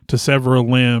to sever a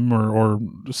limb or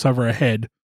sever a head.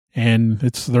 And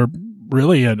they're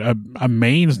really a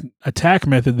main attack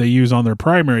method they use on their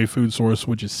primary food source,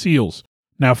 which is seals.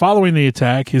 Now, following the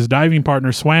attack, his diving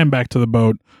partner swam back to the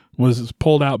boat, was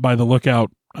pulled out by the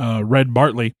lookout, Red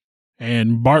Bartley.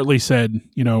 And Bartley said,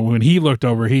 when he looked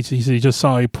over, he just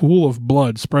saw a pool of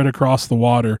blood spread across the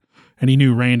water, and he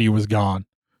knew Randy was gone.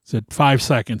 He said 5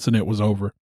 seconds and it was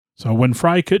over. So when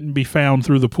Fry couldn't be found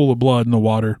through the pool of blood in the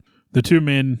water, the two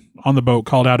men on the boat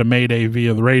called out a mayday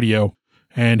via the radio,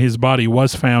 and his body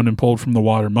was found and pulled from the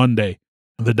water Monday.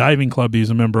 The diving club he's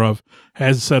a member of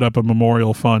has set up a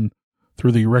memorial fund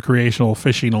through the Recreational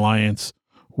Fishing Alliance,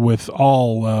 with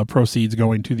all proceeds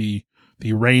going to the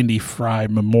Randy Fry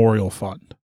Memorial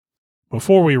Fund.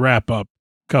 Before we wrap up,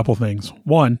 a couple things.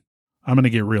 One, I'm going to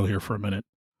get real here for a minute.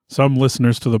 Some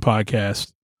listeners to the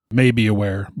podcast may be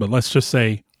aware, but let's just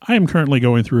say I am currently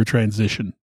going through a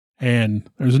transition, and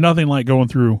there's nothing like going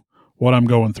through what I'm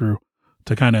going through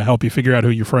to kind of help you figure out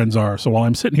who your friends are. So while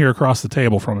I'm sitting here across the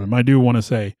table from him, I do want to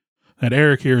say that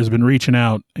Eric here has been reaching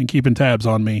out and keeping tabs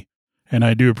on me, and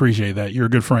I do appreciate that. You're a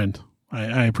good friend.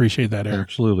 I appreciate that, Eric.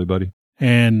 Absolutely, buddy.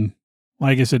 And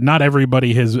like I said, not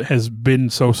everybody has been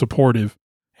so supportive.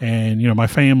 And, my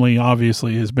family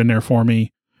obviously has been there for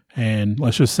me. And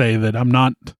let's just say that I'm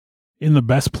not in the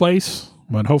best place,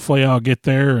 but hopefully I'll get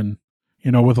there. And,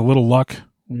 with a little luck,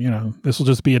 this will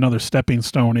just be another stepping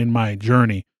stone in my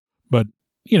journey. But,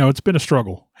 it's been a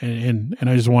struggle. And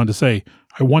I just wanted to say,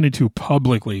 I wanted to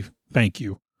publicly thank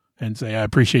you and say, I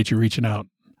appreciate you reaching out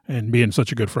and being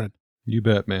such a good friend. You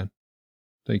bet, man.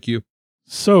 Thank you.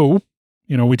 So,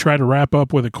 we try to wrap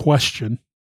up with a question.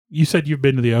 You said you've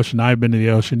been to the ocean. I've been to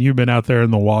the ocean. You've been out there in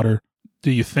the water.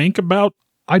 Do you think about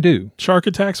I do. shark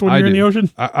attacks when you're in the ocean?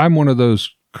 I'm one of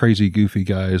those crazy, goofy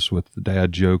guys with the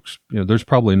dad jokes. There's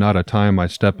probably not a time I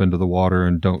step into the water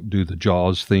and don't do the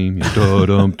Jaws theme.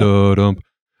 Da-dum, da-dum.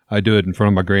 I do it in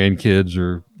front of my grandkids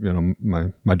or,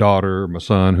 my daughter or my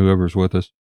son, whoever's with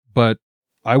us. But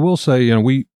I will say,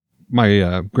 my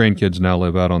grandkids now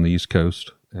live out on the East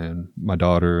Coast, and my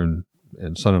daughter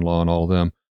and son-in-law and all of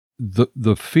them.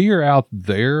 The fear out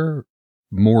there,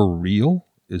 more real,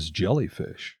 is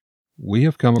jellyfish. We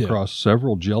have come across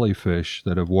several jellyfish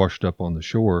that have washed up on the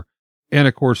shore. And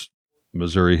of course,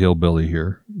 Missouri hillbilly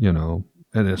here, and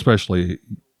especially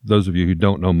those of you who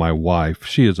don't know my wife,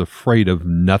 she is afraid of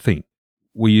nothing.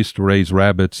 We used to raise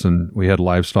rabbits, and we had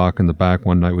livestock in the back.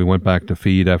 One night we went back to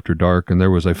feed after dark, and there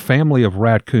was a family of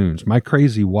raccoons. My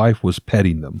crazy wife was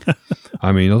petting them.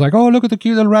 I mean, I was like, oh, look at the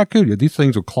cute little raccoon. These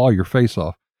things will claw your face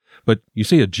off. But you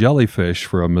see a jellyfish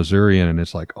for a Missourian, and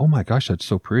it's like, oh my gosh, that's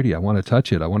so pretty. I want to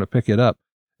touch it. I want to pick it up.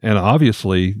 And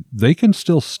obviously, they can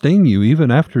still sting you even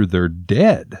after they're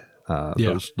dead,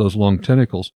 those long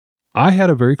tentacles. I had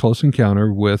a very close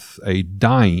encounter with a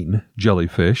dying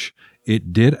jellyfish.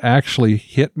 It did actually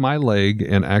hit my leg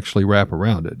and actually wrap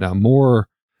around it. Now,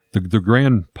 the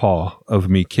grandpa of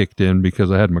me kicked in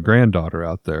because I had my granddaughter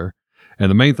out there. And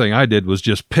the main thing I did was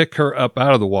just pick her up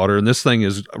out of the water. And this thing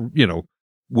is,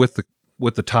 with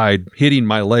the tide hitting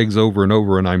my legs over and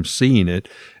over, and I'm seeing it.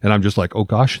 And I'm just like, oh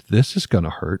gosh, this is going to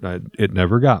hurt. It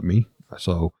never got me.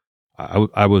 So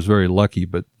I was very lucky.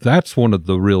 But that's one of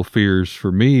the real fears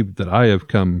for me that I have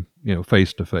come,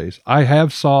 face to face. I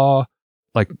have saw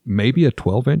like maybe a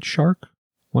 12-inch shark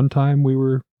one time. We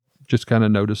were just kind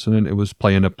of noticing it. It was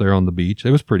playing up there on the beach.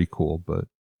 It was pretty cool. But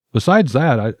besides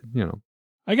that,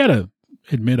 I got to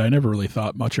admit, I never really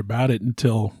thought much about it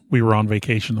until we were on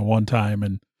vacation the one time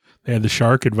and they had the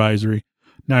shark advisory.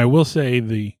 Now, I will say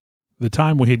the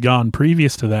time we had gone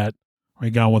previous to that, we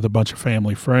had gone with a bunch of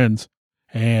family friends,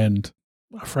 and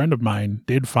a friend of mine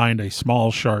did find a small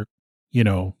shark,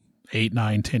 8,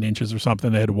 9, 10 inches or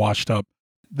something that had washed up.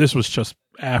 This was just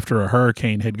after a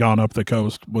hurricane had gone up the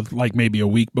coast with like maybe a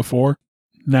week before.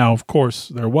 Now, of course,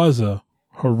 there was a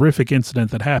horrific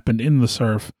incident that happened in the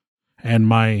surf, And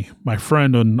my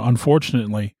friend,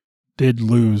 unfortunately, did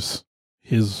lose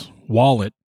his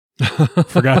wallet.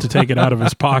 Forgot to take it out of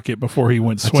his pocket before he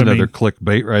went That's swimming. another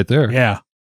clickbait right there. Yeah.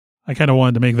 I kind of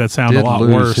wanted to make that sound Did a lot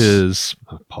lose worse. his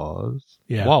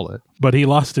Yeah. wallet. But he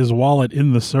lost his wallet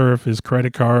in the surf, his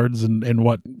credit cards, and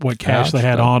what cash Ouch, they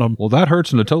had that- on him. Well, that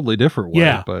hurts in a totally different way.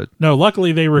 Yeah. But No,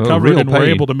 luckily they recovered real and were pain.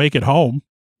 able to make it home.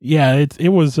 Yeah, it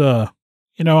was I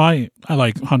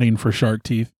like hunting for shark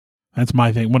teeth. That's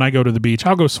my thing. When I go to the beach,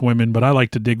 I'll go swimming, but I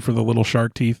like to dig for the little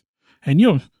shark teeth. And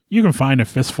you can find a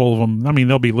fistful of them. I mean,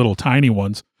 they'll be little tiny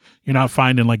ones. You're not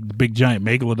finding like the big giant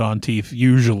megalodon teeth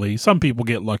usually. Some people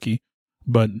get lucky,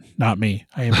 but not me.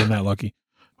 I haven't been that lucky.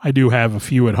 I do have a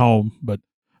few at home, but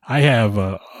I have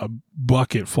a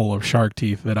bucket full of shark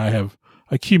teeth that I have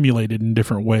accumulated in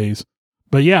different ways.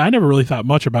 But yeah, I never really thought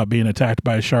much about being attacked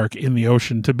by a shark in the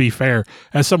ocean, to be fair,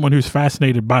 as someone who's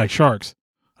fascinated by sharks,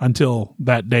 until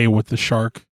that day with the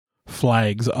shark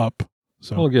flags up.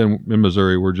 So well, again, in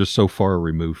Missouri, we're just so far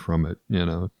removed from it.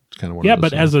 It's kind of one. yeah, of those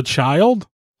but as a child,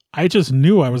 I just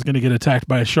knew I was going to get attacked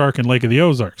by a shark in Lake of the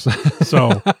Ozarks.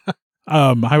 So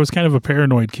I was kind of a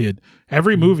paranoid kid.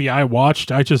 Every movie I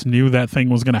watched, I just knew that thing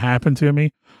was going to happen to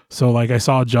me. So like I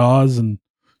saw Jaws and,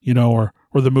 or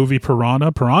the movie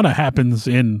Piranha. Piranha happens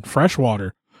in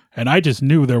freshwater. And I just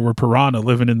knew there were piranha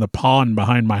living in the pond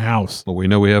behind my house. Well, we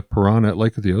know we have piranha at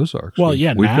Lake of the Ozarks. Well,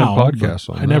 yeah, we've now, done podcasts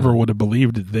on I that. never would have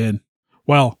believed it then.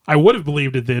 Well, I would have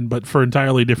believed it then, but for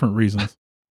entirely different reasons.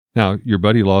 Now, your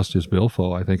buddy lost his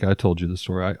billfold. I think I told you the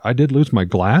story. I did lose my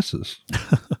glasses,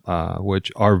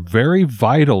 which are very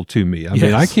vital to me. I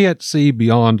mean, I can't see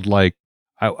beyond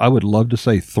I would love to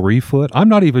say 3 foot. I'm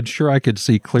not even sure I could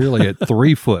see clearly at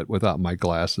 3 foot without my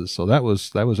glasses. So that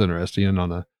was interesting.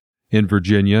 And in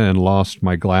Virginia, and lost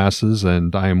my glasses,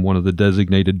 and I am one of the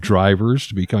designated drivers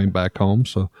to be coming back home.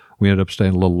 So we ended up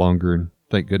staying a little longer, and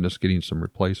thank goodness getting some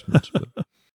replacements. But,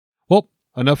 well,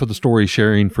 enough of the story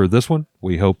sharing for this one.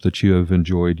 We hope that you have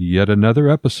enjoyed yet another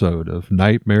episode of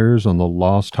Nightmares on the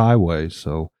Lost Highway.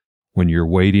 So when you're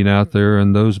waiting out there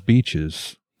on those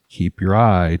beaches, keep your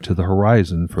eye to the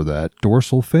horizon for that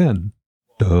dorsal fin.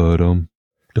 Da-dum,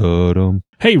 da-dum.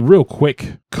 Hey, real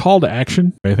quick, call to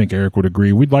action. I think Eric would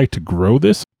agree. We'd like to grow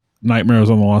this Nightmares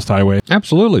on the Lost Highway.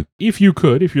 Absolutely. If you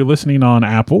could, if you're listening on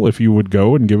Apple, if you would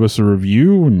go and give us a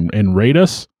review and rate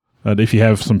us. If you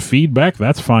have some feedback,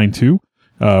 that's fine too.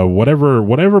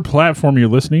 Whatever platform you're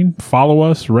listening, follow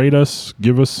us, rate us,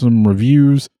 give us some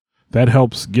reviews. That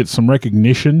helps get some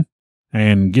recognition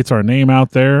and gets our name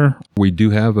out there. We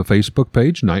do have a Facebook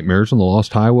page, Nightmares on the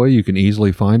Lost Highway. You can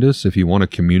easily find us if you want to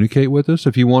communicate with us,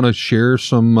 if you want to share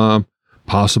some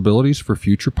possibilities for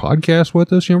future podcasts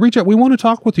with us. Reach out. We want to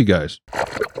talk with you guys.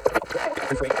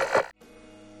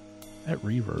 That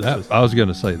reverb. I was going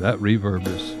to say, that reverb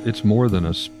it's more than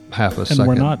half a second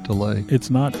we're not delay. It's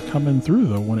not coming through,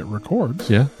 though, when it records.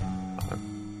 Yeah.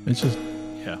 It's just,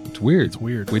 It's weird. It's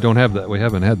weird. We don't have that. We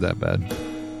haven't had that bad.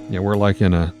 Yeah, we're like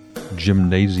in a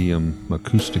gymnasium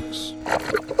acoustics.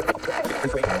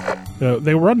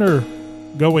 They were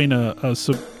undergoing this.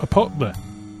 How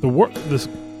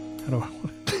do I?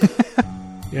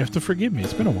 You have to forgive me.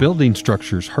 It's been a while. Building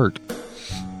structures hurt.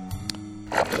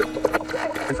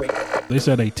 They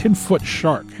said a 10-foot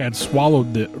shark had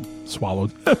swallowed.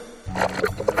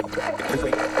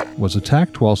 Was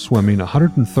attacked while swimming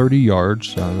 130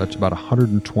 yards. That's about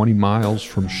 120 miles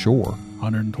from shore.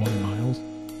 120 miles.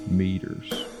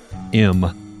 Meters. M.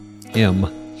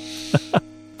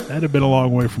 That'd have been a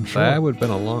long way from shore. That would have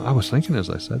been I was thinking as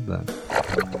I said that.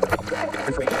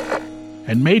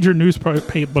 And major newspaper.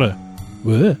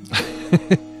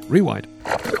 Rewind.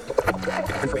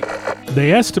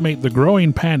 They estimate the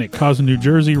growing panic caused New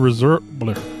Jersey resort.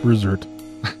 I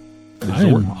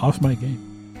am off my game.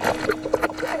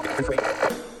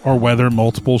 Or whether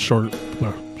multiple sharks.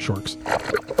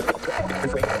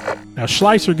 Now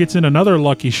Schleicher gets in another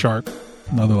lucky shark.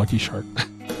 Another lucky shark. All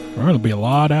right, there'll be a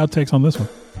lot of outtakes on this one.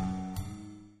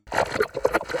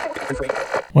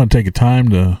 I want to take a time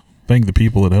to thank the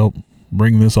people that helped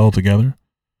bring this all together.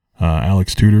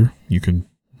 Alex Tudor, you can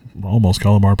almost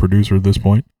call him our producer at this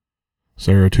point.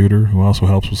 Sarah Tudor, who also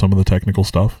helps with some of the technical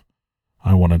stuff.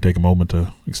 I want to take a moment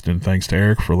to extend thanks to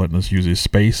Eric for letting us use his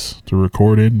space to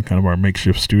record in, kind of our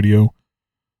makeshift studio.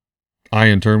 I,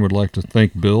 in turn, would like to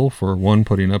thank Bill for, one,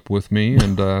 putting up with me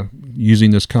and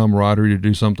using this camaraderie to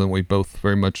do something we both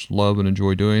very much love and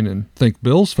enjoy doing, and thank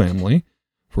Bill's family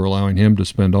for allowing him to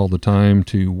spend all the time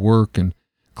to work and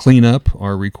clean up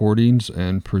our recordings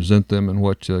and present them in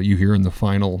what you hear in the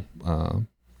final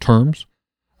terms,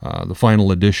 the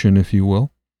final edition, if you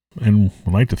will. And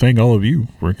I'd like to thank all of you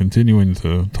for continuing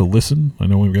to listen. I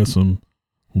know we've got some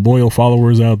loyal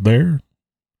followers out there.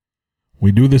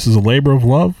 We do this as a labor of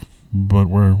love, but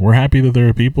we're happy that there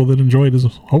are people that enjoy it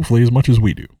hopefully as much as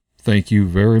we do. Thank you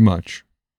very much.